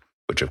links,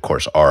 which of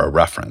course are a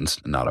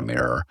reference, not a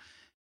mirror,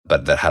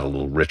 but that had a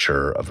little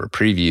richer of a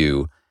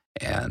preview.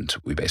 And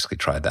we basically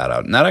tried that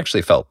out. And that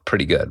actually felt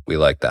pretty good. We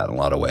liked that in a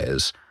lot of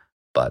ways.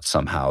 But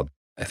somehow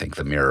I think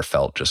the mirror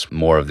felt just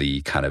more of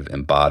the kind of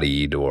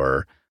embodied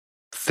or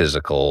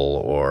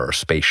physical or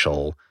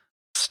spatial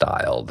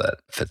style that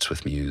fits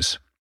with Muse.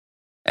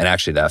 And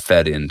actually that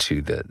fed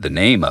into the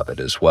name of it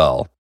as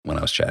well. When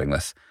I was chatting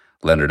with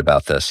Leonard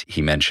about this,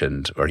 he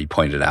mentioned, or he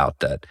pointed out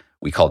that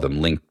we call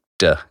them linked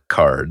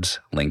cards,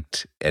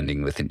 linked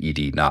ending with an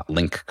ED, not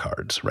link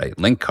cards, right?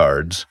 Link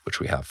cards, which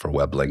we have for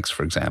web links,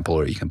 for example,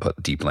 or you can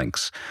put deep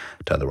links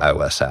to other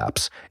iOS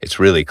apps. It's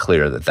really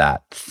clear that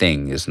that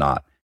thing is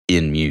not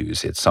in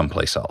Muse, it's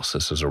someplace else.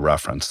 This is a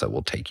reference that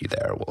will take you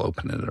there. We'll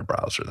open it in a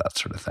browser, that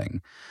sort of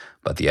thing.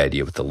 But the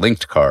idea with the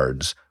linked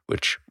cards,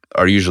 which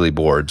are usually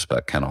boards,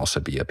 but can also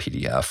be a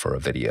PDF or a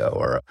video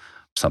or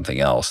something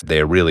else,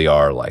 they really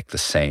are like the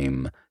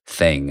same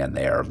thing and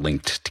they are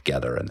linked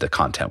together and the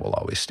content will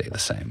always stay the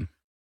same.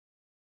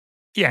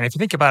 Yeah, and if you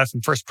think about it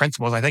from first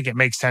principles, I think it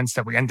makes sense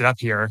that we ended up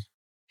here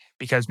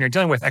because when you're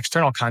dealing with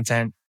external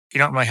content, you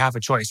don't really have a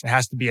choice. It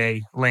has to be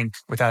a link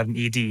without an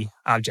ED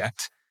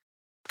object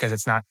because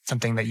it's not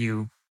something that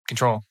you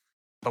control.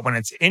 But when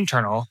it's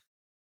internal,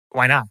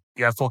 why not?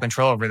 You have full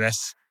control over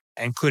this,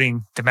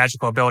 including the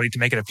magical ability to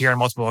make it appear in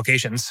multiple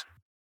locations.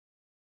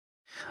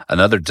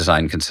 Another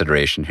design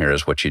consideration here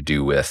is what you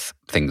do with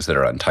things that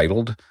are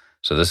untitled.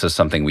 So this is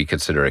something we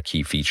consider a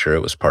key feature.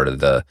 It was part of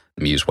the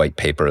Muse white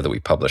paper that we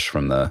published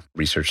from the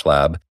research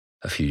lab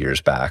a few years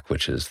back,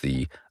 which is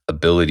the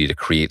ability to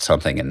create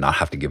something and not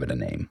have to give it a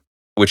name,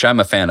 which I'm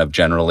a fan of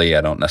generally.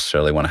 I don't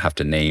necessarily want to have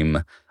to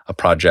name a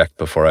project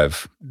before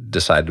I've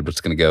decided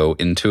what's going to go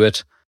into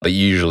it. But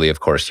usually, of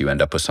course, you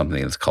end up with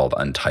something that's called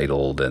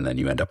untitled, and then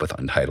you end up with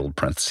untitled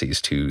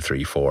parentheses 2,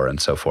 3, 4, and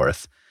so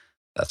forth.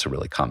 That's a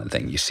really common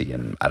thing you see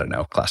in, I don't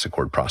know, classic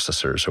word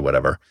processors or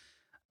whatever.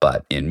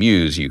 But in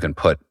Muse, you can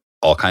put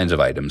all kinds of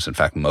items. In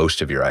fact,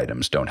 most of your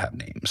items don't have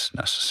names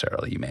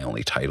necessarily. You may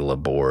only title a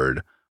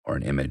board or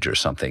an image or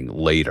something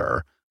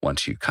later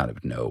once you kind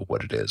of know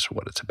what it is or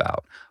what it's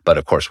about. But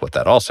of course, what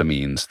that also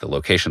means, the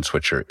location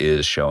switcher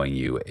is showing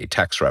you a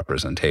text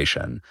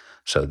representation.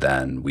 So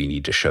then we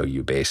need to show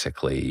you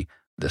basically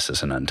this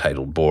is an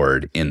untitled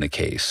board in the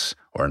case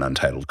or an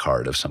untitled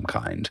card of some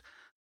kind.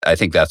 I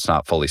think that's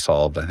not fully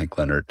solved. I think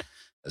Leonard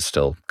is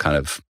still kind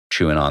of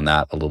chewing on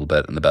that a little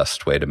bit and the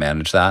best way to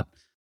manage that.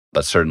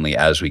 But certainly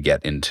as we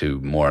get into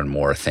more and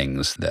more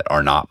things that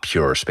are not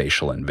pure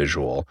spatial and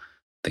visual,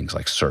 things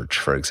like search,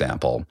 for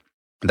example,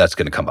 that's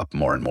going to come up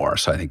more and more.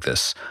 So I think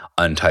this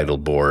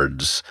untitled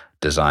boards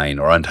design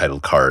or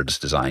untitled cards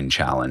design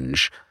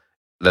challenge,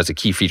 that's a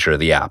key feature of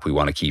the app. We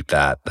want to keep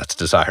that. That's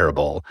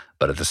desirable.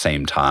 But at the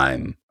same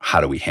time,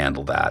 how do we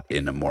handle that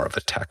in a more of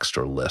a text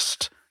or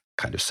list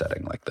kind of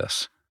setting like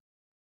this?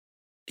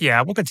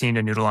 Yeah, we'll continue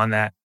to noodle on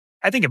that.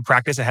 I think in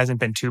practice, it hasn't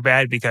been too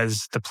bad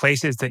because the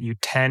places that you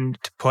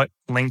tend to put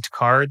linked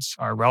cards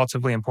are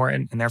relatively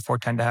important and therefore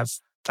tend to have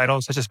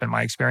titles. That's just been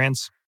my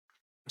experience.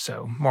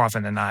 So more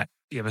often than not,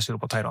 you have a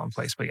suitable title in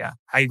place. But yeah,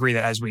 I agree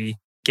that as we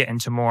get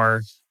into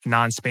more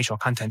non-spatial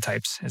content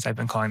types, as I've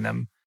been calling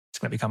them, it's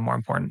going to become more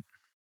important.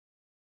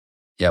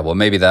 Yeah, well,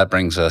 maybe that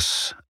brings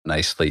us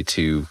nicely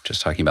to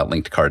just talking about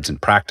linked cards in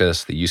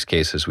practice, the use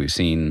cases we've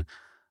seen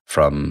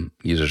from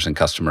users and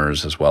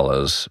customers, as well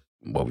as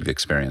what we've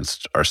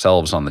experienced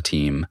ourselves on the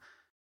team.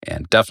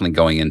 And definitely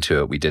going into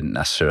it, we didn't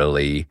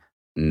necessarily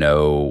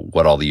know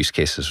what all the use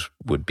cases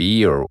would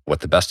be or what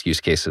the best use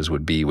cases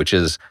would be, which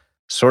is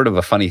sort of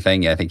a funny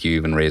thing. I think you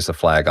even raised the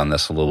flag on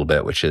this a little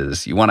bit, which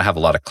is you want to have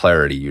a lot of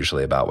clarity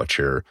usually about what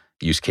your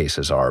use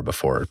cases are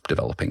before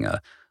developing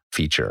a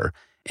feature.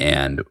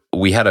 And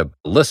we had a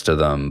list of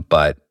them,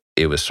 but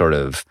it was sort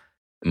of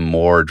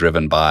more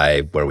driven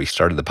by where we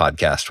started the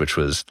podcast, which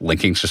was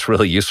linking's just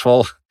really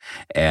useful.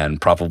 And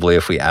probably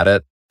if we add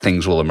it,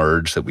 things will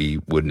emerge that we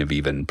wouldn't have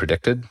even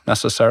predicted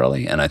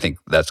necessarily. And I think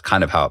that's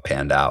kind of how it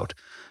panned out.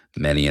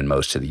 Many and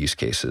most of the use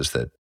cases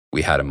that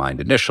we had in mind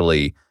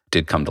initially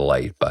did come to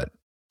light, but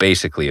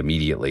basically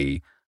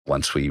immediately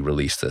once we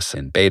released this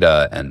in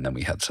beta, and then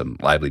we had some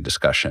lively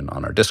discussion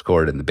on our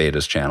Discord in the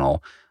betas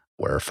channel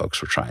where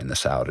folks were trying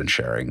this out and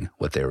sharing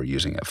what they were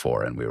using it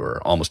for. And we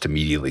were almost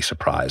immediately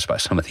surprised by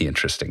some of the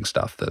interesting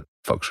stuff that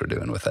folks were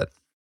doing with it.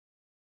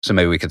 So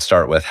maybe we could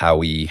start with how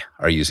we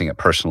are using it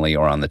personally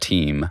or on the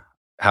team.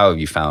 How have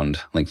you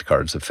found linked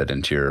cards that fit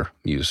into your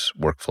Muse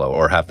workflow,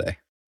 or have they?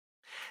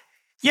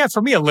 Yeah,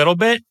 for me, a little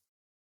bit.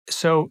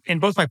 So in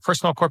both my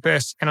personal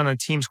corpus and on the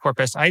team's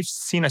corpus, I've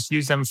seen us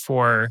use them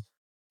for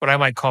what I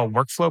might call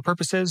workflow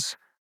purposes,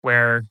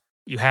 where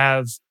you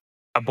have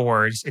a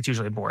board, it's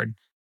usually a board,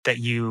 that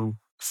you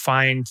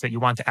find that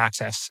you want to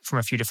access from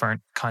a few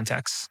different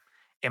contexts.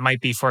 It might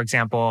be, for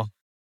example,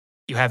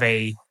 you have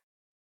a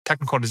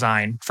technical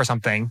design for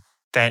something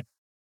that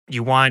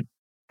you want,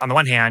 on the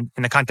one hand,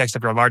 in the context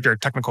of your larger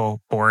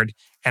technical board,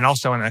 and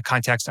also in the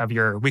context of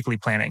your weekly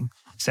planning,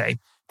 say.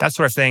 That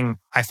sort of thing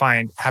I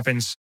find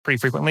happens pretty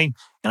frequently.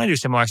 And I do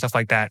similar stuff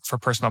like that for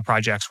personal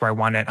projects where I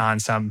want it on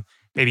some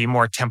maybe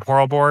more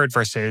temporal board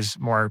versus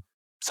more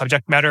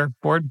subject matter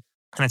board.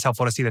 And it's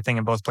helpful to see the thing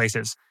in both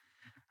places.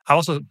 I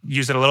also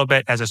use it a little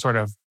bit as a sort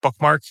of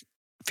bookmark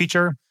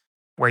feature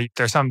where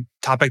there's some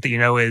topic that you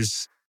know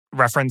is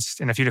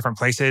referenced in a few different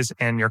places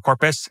in your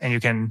corpus, and you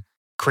can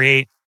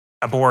create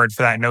a board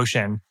for that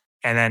notion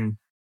and then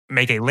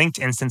make a linked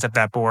instance of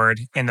that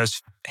board in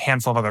those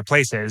handful of other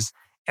places.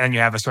 And then you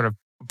have a sort of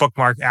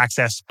bookmark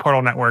access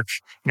portal network,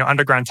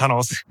 underground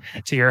tunnels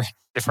to your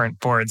different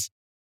boards.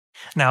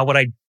 Now, what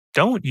I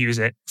don't use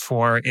it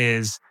for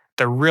is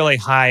the really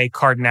high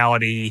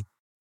cardinality,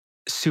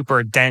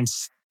 super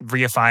dense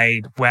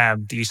reified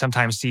web that you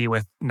sometimes see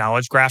with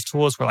knowledge graph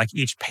tools where like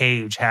each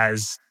page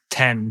has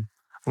 10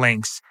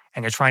 links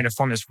and you're trying to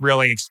form this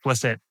really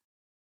explicit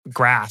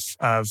graph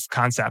of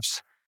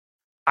concepts.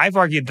 I've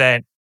argued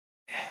that,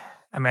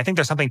 I think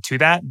there's something to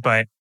that,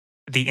 but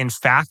the in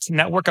fact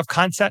network of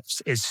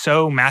concepts is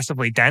so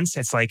massively dense.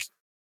 It's like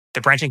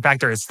the branching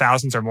factor is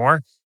thousands or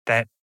more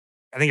that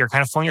I think you're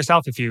kind of fooling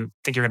yourself if you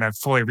think you're going to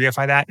fully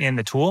reify that in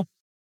the tool.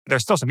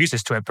 There's still some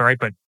uses to it, right?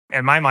 But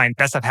in my mind,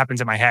 that stuff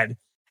happens in my head.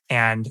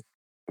 And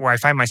where I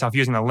find myself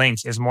using the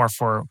links is more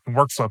for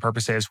workflow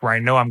purposes where I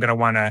know I'm going to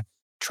want to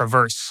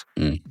traverse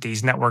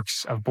these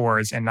networks of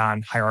boards in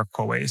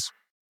non-hierarchical ways.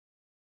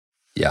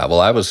 Yeah, well,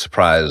 I was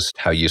surprised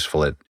how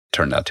useful it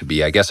turned out to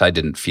be. I guess I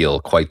didn't feel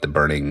quite the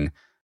burning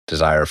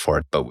desire for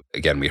it. But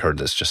again, we heard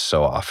this just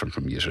so often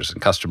from users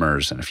and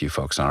customers, and a few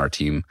folks on our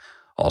team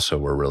also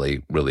were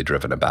really, really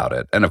driven about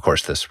it. And of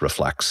course, this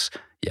reflects,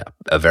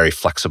 a very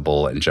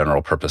flexible and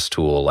general purpose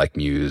tool like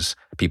Muse.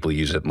 People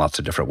use it in lots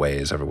of different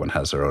ways. Everyone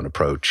has their own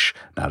approach.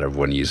 Not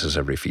everyone uses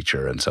every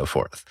feature and so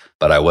forth.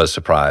 But I was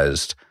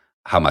surprised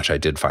how much I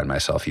did find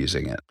myself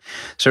using it.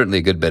 Certainly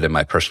a good bit in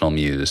my personal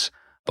Muse,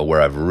 but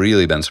where I've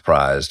really been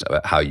surprised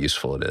about how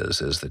useful it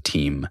is the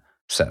team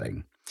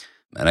setting.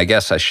 And I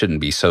guess I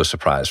shouldn't be so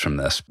surprised from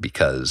this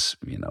because,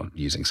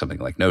 using something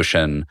like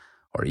Notion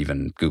or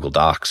even Google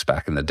Docs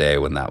back in the day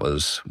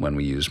when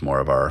we used more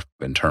of our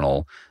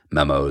internal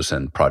memos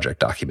and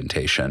project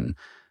documentation,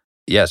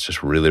 it's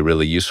just really,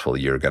 really useful.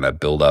 You're going to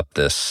build up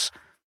this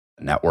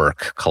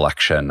network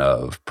collection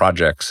of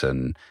projects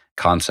and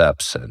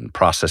concepts and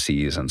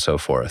processes and so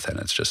forth. And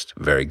it's just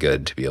very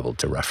good to be able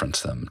to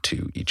reference them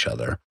to each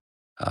other.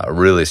 A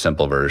really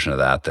simple version of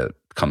that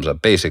comes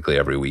up basically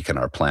every week in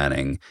our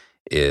planning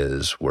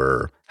is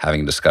we're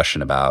having a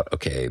discussion about,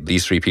 okay,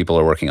 these 3 people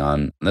are working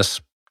on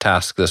this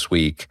task this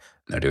week.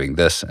 They're doing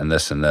this and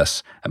this and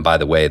this. And by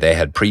the way, they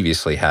had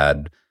previously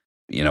had,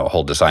 a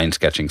whole design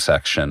sketching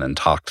section and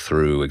talked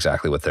through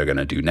exactly what they're going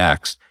to do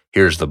next.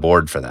 Here's the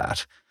board for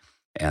that.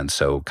 And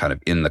so kind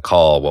of in the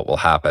call, what will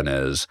happen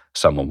is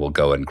someone will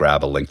go and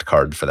grab a linked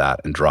card for that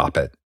and drop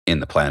it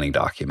in the planning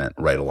document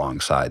right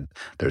alongside.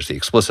 There's the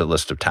explicit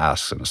list of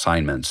tasks and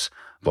assignments,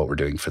 what we're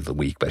doing for the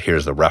week, but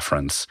here's the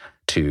reference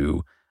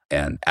to,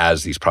 and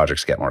as these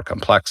projects get more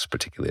complex,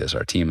 particularly as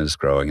our team is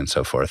growing and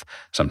so forth,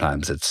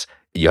 sometimes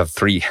you have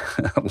 3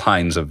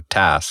 lines of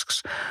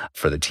tasks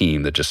for the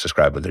team that just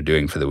describe what they're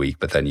doing for the week,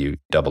 but then you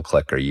double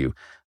click or you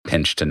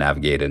pinch to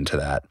navigate into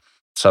that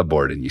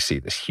subboard and you see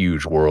this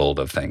huge world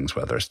of things,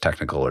 whether it's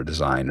technical or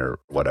design or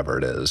whatever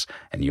it is.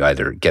 And you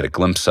either get a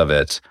glimpse of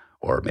it,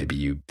 or maybe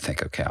you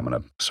think, okay, I'm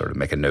going to sort of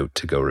make a note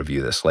to go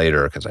review this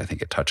later because I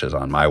think it touches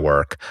on my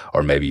work.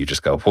 Or maybe you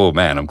just go, whoa,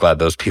 man, I'm glad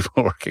those people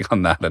are working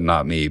on that and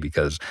not me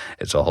because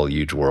it's a whole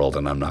huge world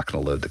and I'm not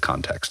going to load the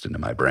context into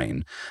my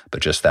brain.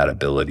 But just that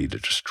ability to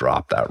just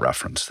drop that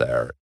reference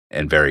there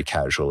and very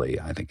casually,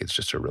 I think it's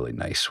just a really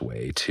nice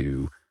way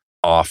to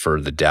offer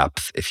the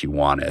depth if you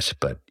want it,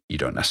 but you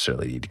don't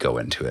necessarily need to go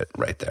into it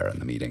right there in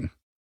the meeting.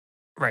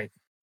 Right.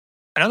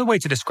 Another way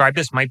to describe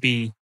this might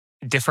be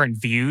different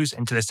views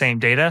into the same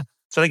data.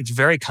 So I think it's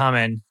very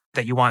common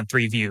that you want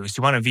 3 views.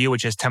 You want a view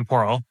which is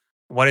temporal.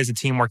 What is the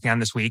team working on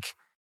this week?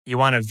 You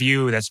want a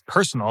view that's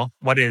personal.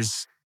 What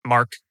is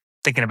Mark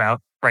thinking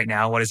about right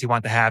now? What does he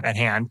want to have at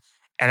hand?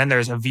 And then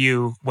there's a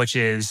view which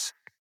is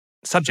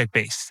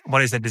subject-based.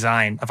 What is the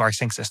design of our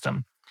sync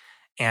system?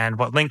 And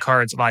what link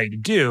cards allow you to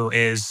do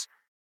is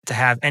to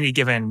have any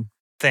given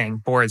thing,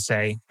 board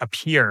say,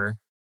 appear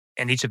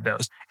in each of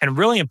those. And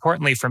really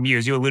importantly from you,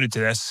 as you alluded to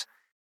this,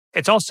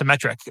 it's all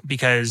symmetric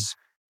because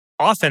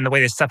often the way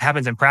this stuff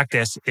happens in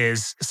practice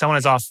is someone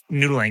is off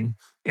noodling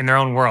in their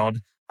own world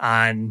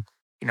on,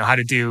 how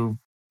to do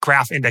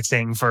graph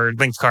indexing for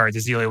linked cards,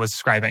 as Yulia was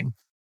describing.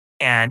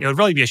 And it would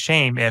really be a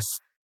shame if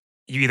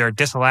you either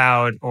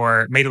disallowed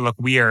or made it look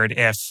weird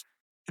if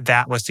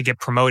that was to get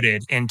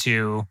promoted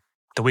into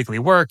the weekly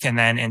work and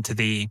then into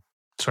the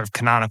sort of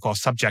canonical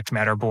subject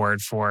matter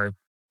board for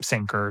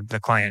sync or the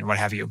client, what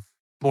have you.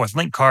 But with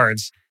linked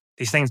cards,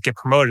 these things get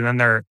promoted and then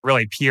they're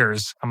really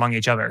peers among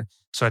each other.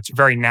 So it's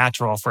very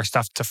natural for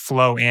stuff to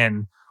flow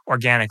in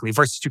organically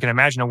versus you can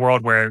imagine a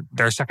world where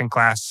there are second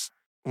class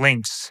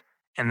links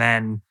and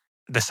then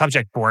the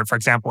subject board, for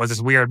example, is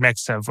this weird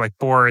mix of like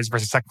boards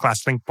versus second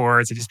class link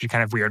boards. It'd just be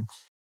kind of weird.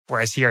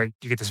 Whereas here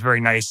you get this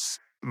very nice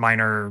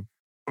minor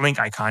link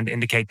icon to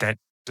indicate that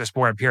this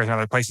board appears in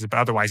other places, but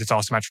otherwise it's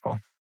all symmetrical.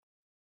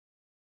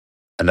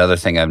 Another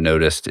thing I've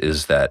noticed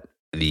is that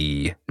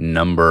the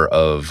number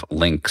of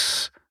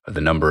links, or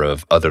the number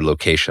of other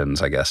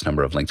locations, I guess,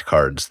 number of linked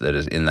cards that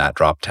is in that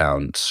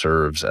dropdown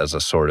serves as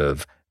a sort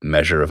of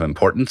measure of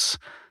importance.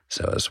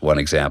 So as one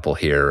example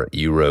here,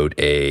 you wrote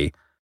a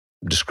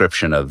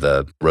description of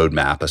the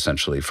roadmap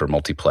essentially for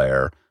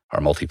our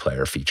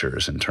multiplayer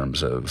features in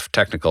terms of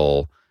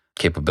technical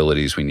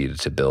capabilities we needed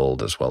to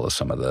build, as well as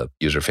some of the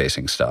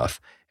user-facing stuff.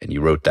 And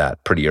you wrote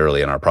that pretty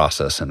early in our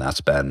process, and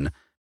that's been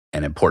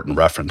an important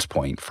reference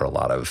point for a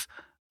lot of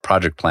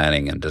project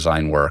planning and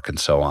design work and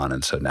so on.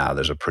 And so now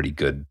there's a pretty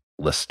good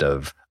list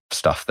of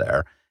stuff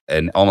there.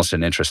 And almost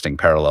an interesting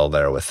parallel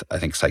there with, I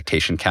think,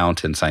 citation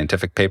count in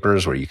scientific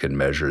papers, where you can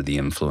measure the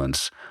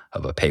influence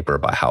of a paper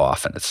by how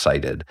often it's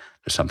cited.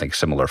 There's something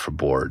similar for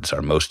boards.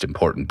 Our most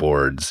important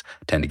boards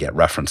tend to get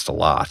referenced a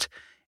lot.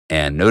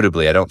 And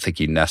notably, I don't think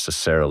you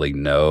necessarily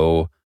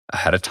know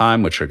ahead of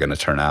time which are going to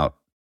turn out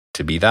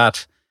to be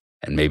that.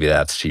 And maybe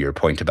that's to your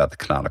point about the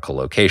canonical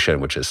location,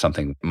 which is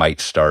something might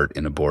start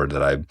in a board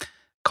that I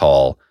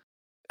call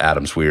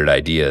Adam's Weird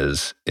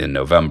Ideas in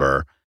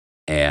November.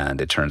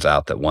 And it turns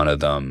out that one of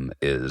them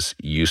is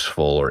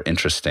useful or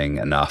interesting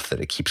enough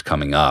that it keeps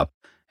coming up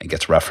and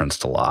gets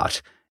referenced a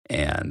lot.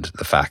 And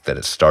the fact that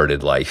it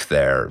started life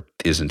there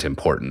isn't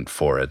important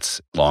for its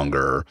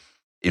longer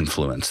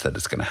influence that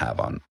it's going to have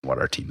on what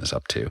our team is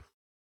up to.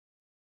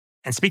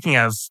 And speaking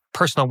of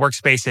personal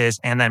workspaces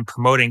and then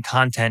promoting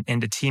content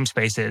into team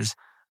spaces,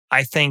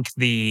 I think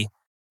the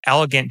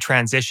elegant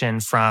transition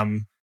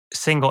from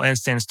single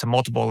instance to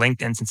multiple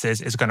linked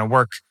instances is going to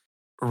work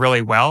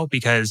really well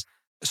because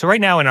so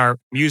right now in our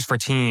Muse for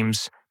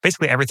Teams,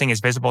 basically everything is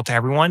visible to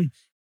everyone.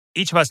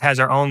 Each of us has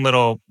our own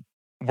little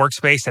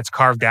workspace that's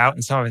carved out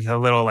and some of it has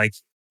little like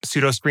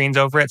pseudo screens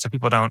over it so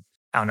people don't,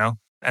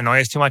 annoy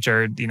us too much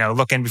or,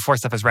 look in before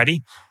stuff is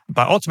ready.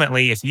 But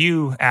ultimately, if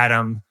you,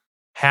 Adam,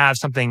 have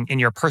something in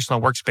your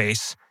personal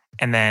workspace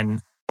and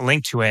then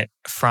link to it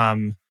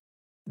from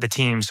the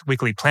team's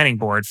weekly planning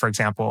board, for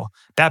example,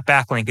 that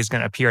backlink is going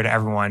to appear to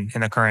everyone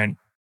in the current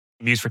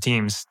Muse for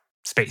Teams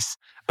space.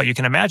 But you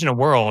can imagine a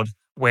world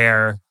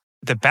where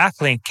the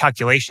backlink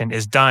calculation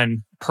is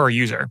done per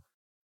user.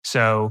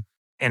 So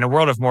in a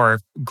world of more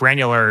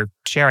granular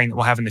sharing that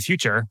we'll have in the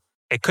future,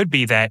 it could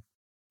be that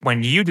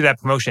when you do that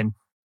promotion,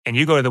 and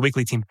you go to the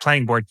weekly team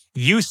planning board,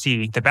 you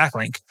see the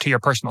backlink to your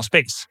personal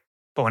space.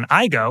 But when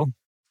I go,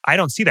 I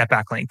don't see that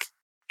backlink.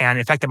 And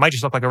in fact, it might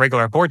just look like a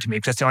regular board to me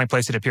because that's the only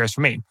place it appears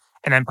for me.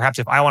 And then perhaps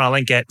if I want to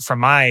link it from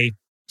my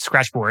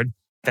Scratch board,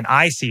 then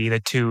I see the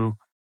two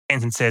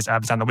instances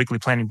of it's on the weekly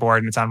planning board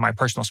and it's on my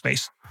personal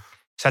space.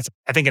 So that's,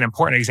 I think, an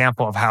important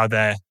example of how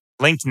the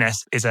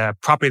linkedness is a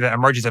property that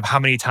emerges of how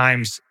many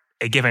times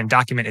a given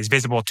document is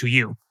visible to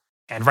you.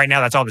 And right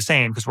now that's all the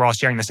same because we're all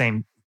sharing the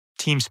same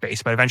team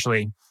space, but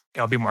eventually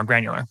it'll be more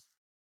granular.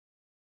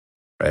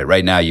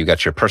 Right now you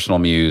got your personal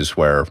Muse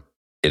where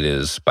it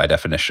is by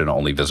definition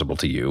only visible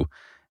to you.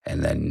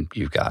 And then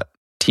you've got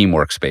team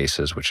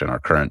workspaces, which in our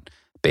current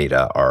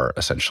beta are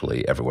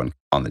essentially everyone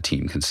on the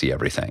team can see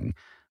everything.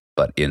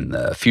 But in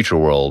the future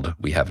world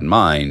we have in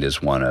mind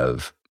is one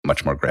of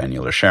much more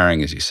granular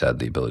sharing, as you said,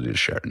 the ability to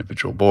share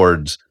individual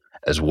boards,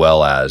 as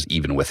well as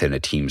even within a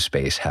team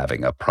space,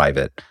 having a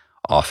private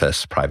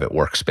office, private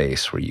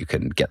workspace where you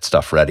can get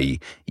stuff ready,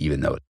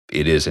 even though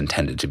it is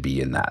intended to be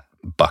in that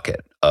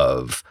bucket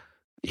of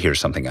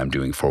here's something I'm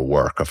doing for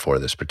work or for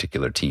this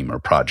particular team or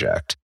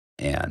project.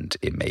 And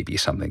it may be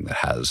something that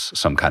has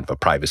some kind of a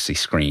privacy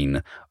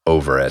screen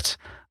over it,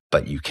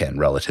 but you can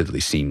relatively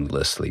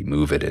seamlessly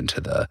move it into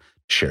the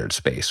shared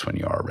space when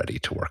you are ready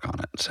to work on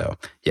it. So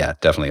yeah,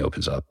 it definitely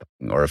opens up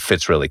or it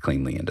fits really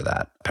cleanly into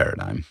that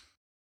paradigm.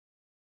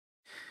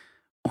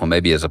 Well,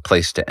 maybe as a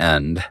place to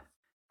end,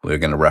 we're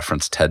going to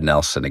reference Ted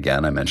Nelson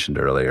again. I mentioned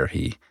earlier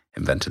he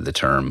invented the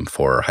term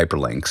for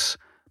hyperlinks,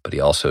 but he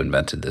also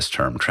invented this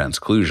term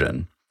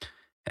transclusion.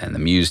 And the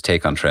Muse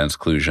take on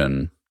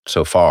transclusion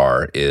so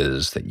far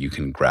is that you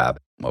can grab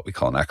what we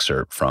call an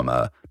excerpt from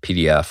a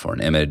PDF or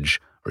an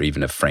image, or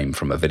even a frame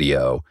from a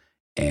video,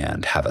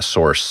 and have a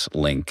source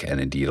link and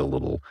indeed a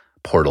little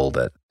portal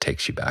that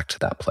takes you back to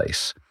that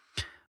place.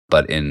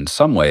 But in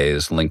some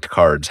ways, linked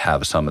cards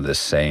have some of this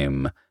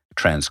same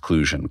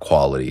transclusion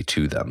quality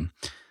to them.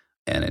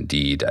 And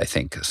indeed, I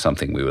think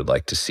something we would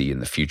like to see in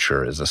the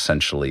future is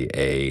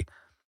essentially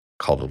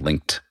called a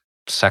linked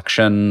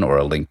section or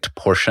a linked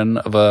portion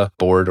of a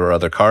board or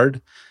other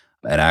card.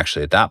 And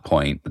actually at that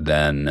point,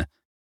 then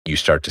you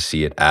start to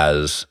see it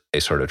as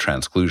a sort of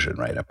transclusion,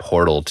 right? A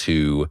portal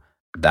to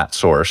that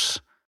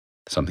source,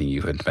 something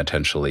you can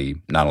potentially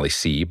not only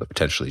see, but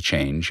potentially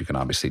change. You can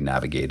obviously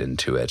navigate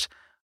into it.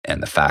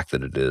 And the fact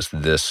that it is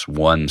this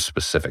one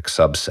specific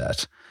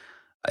subset,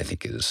 I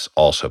think is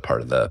also part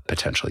of the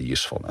potential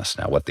usefulness.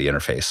 Now, what the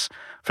interface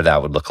for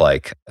that would look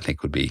like, I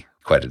think would be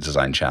quite a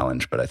design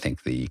challenge, but I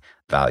think the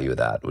value of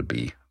that would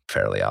be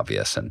fairly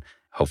obvious and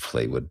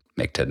hopefully would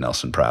make Ted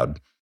Nelson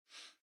proud.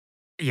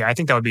 Yeah, I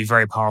think that would be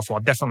very powerful.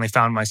 I've definitely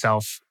found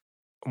myself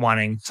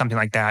wanting something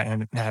like that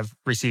and have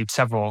received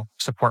several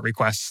support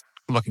requests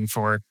looking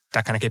for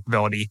that kind of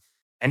capability.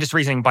 And just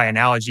reasoning by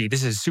analogy,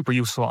 this is super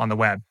useful on the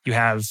web. You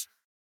have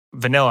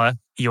vanilla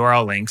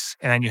URL links,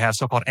 and then you have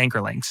so-called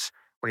anchor links,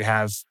 where you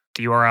have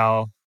the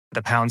URL,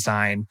 the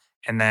 $,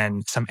 and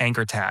then some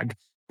anchor tag,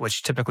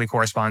 which typically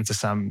corresponds to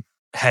some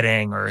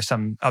heading or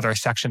some other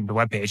section of the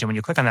web page. And when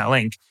you click on that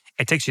link,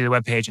 it takes you to the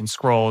web page and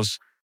scrolls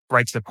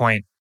right to the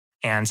point.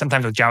 And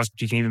sometimes with JavaScript,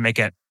 you can even make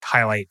it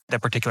highlight the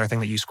particular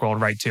thing that you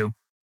scrolled right to.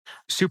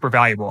 Super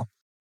valuable.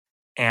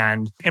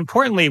 And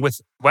importantly,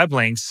 with web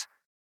links,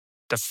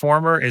 the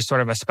former is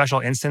sort of a special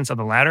instance of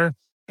the latter.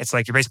 It's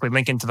like you're basically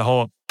linking to the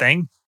whole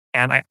thing.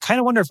 And I kind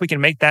of wonder if we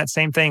can make that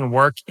same thing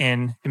work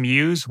in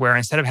Muse, where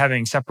instead of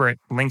having separate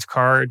linked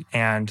card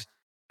and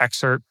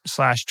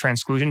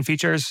excerpt/transclusion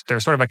features,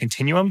 there's sort of a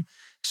continuum.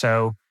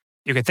 So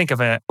you could think of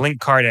a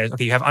linked card as,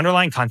 okay, you have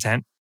underlying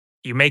content,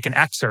 you make an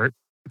excerpt,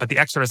 but the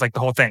excerpt is like the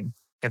whole thing.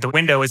 If the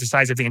window is the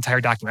size of the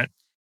entire document.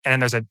 And then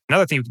there's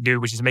another thing you can do,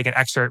 which is make an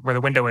excerpt where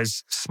the window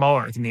is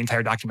smaller than the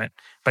entire document.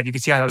 But you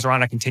can see how those are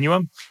on a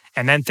continuum.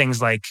 And then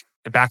things like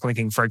the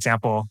backlinking, for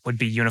example, would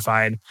be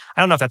unified.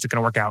 I don't know if that's going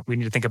to work out. We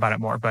need to think about it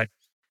more, but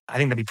I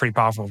think that'd be pretty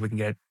powerful if we can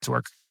get it to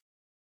work.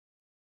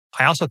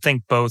 I also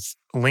think both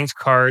linked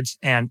cards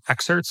and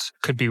excerpts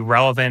could be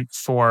relevant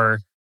for,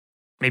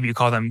 maybe you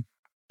call them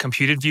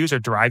computed views or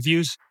derived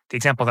views. The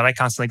example that I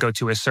constantly go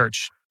to is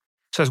search.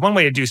 So there's one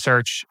way to do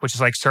search, which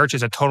is like search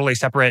is a totally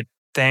separate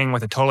thing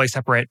with a totally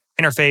separate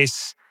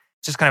interface,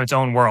 just kind of its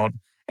own world.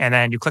 And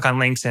then you click on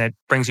links and it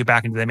brings you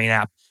back into the main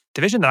app.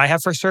 The vision that I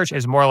have for search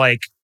is more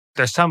like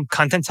there's some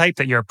content type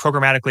that you're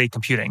programmatically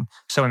computing.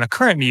 So in the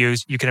current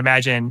Muse, you can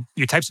imagine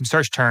you type some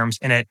search terms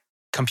and it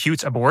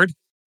computes a board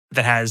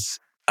that has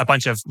a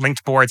bunch of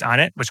linked boards on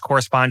it, which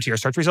correspond to your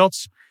search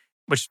results,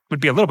 which would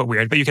be a little bit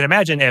weird. But you can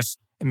imagine if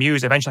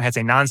Muse eventually has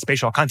a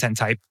non-spatial content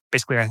type,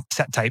 basically a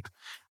set type,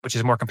 which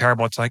is more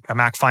comparable to like a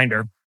Mac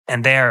Finder.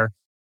 And there,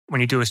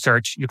 when you do a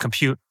search, you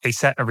compute a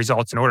set of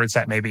results, an ordered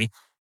set maybe,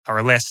 or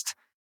a list,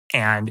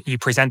 and you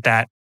present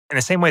that in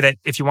the same way that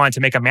if you wanted to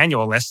make a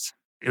manual list,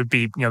 it would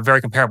be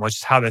very comparable. It's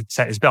just how the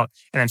set is built.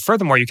 And then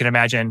furthermore, you can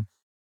imagine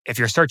if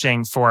you're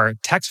searching for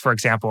text, for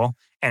example,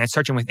 and it's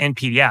searching within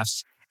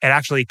PDFs, it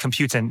actually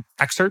computes an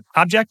excerpt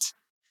object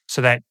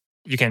so that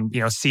you can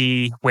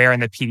see where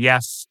in the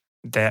PDF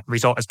the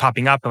result is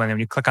popping up. And then when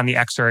you click on the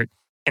excerpt,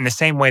 in the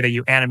same way that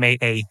you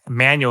animate a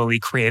manually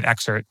created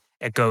excerpt,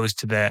 it goes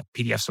to the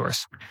PDF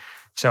source.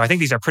 So I think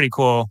these are pretty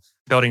cool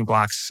building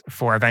blocks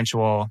for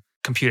eventual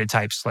computed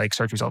types like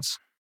search results.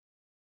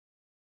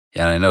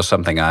 Yeah, and I know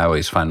something I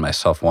always find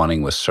myself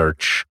wanting with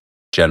search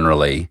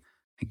generally.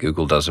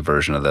 Google does a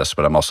version of this,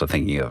 but I'm also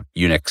thinking of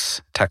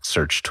Unix text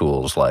search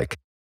tools like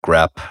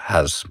grep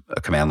has a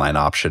command line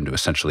option to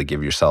essentially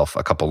give yourself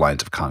a couple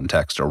lines of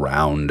context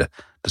around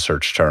the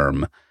search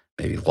term,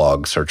 maybe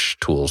log search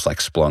tools like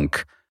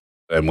Splunk.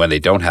 And when they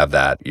don't have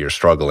that, you're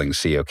struggling to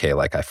see, okay,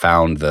 like I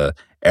found the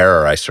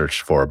error I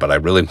searched for, but I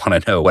really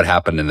want to know what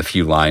happened in the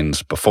few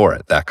lines before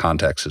it. That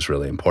context is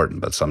really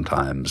important, but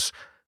sometimes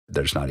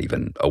there's not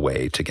even a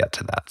way to get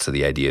to that. So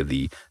the idea of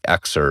the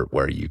excerpt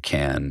where you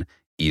can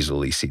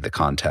easily see the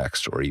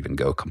context or even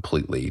go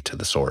completely to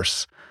the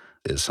source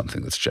is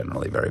something that's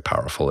generally very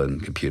powerful in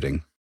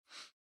computing.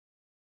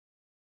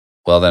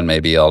 Well, then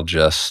maybe I'll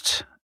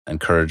just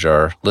encourage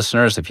our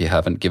listeners, if you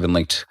haven't given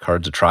linked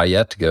cards a try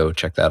yet, to go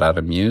check that out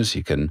in Muse.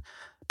 You can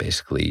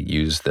basically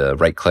use the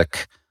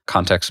right-click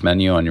context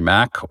menu on your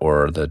Mac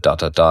or the ...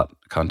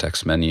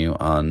 context menu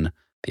on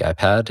the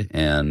iPad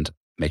and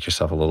make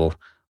yourself a little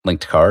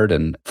linked card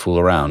and fool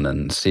around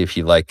and see if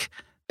you like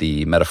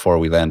the metaphor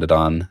we landed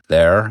on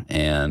there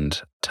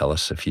and tell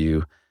us if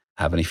you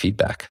have any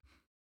feedback.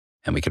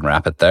 And we can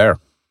wrap it there.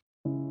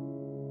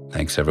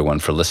 Thanks everyone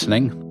for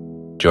listening.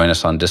 Join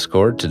us on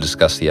Discord to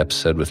discuss the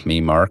episode with me,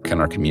 Mark,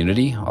 and our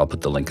community. I'll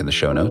put the link in the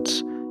show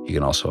notes. You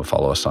can also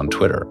follow us on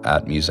Twitter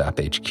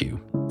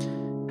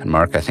 @MuseAppHQ. And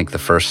Mark, I think the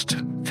first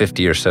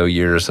 50 or so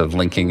years of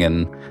linking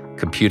and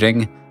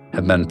computing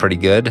have been pretty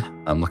good.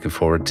 I'm looking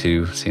forward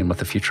to seeing what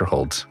the future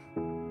holds.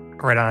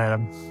 Right on,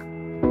 Adam.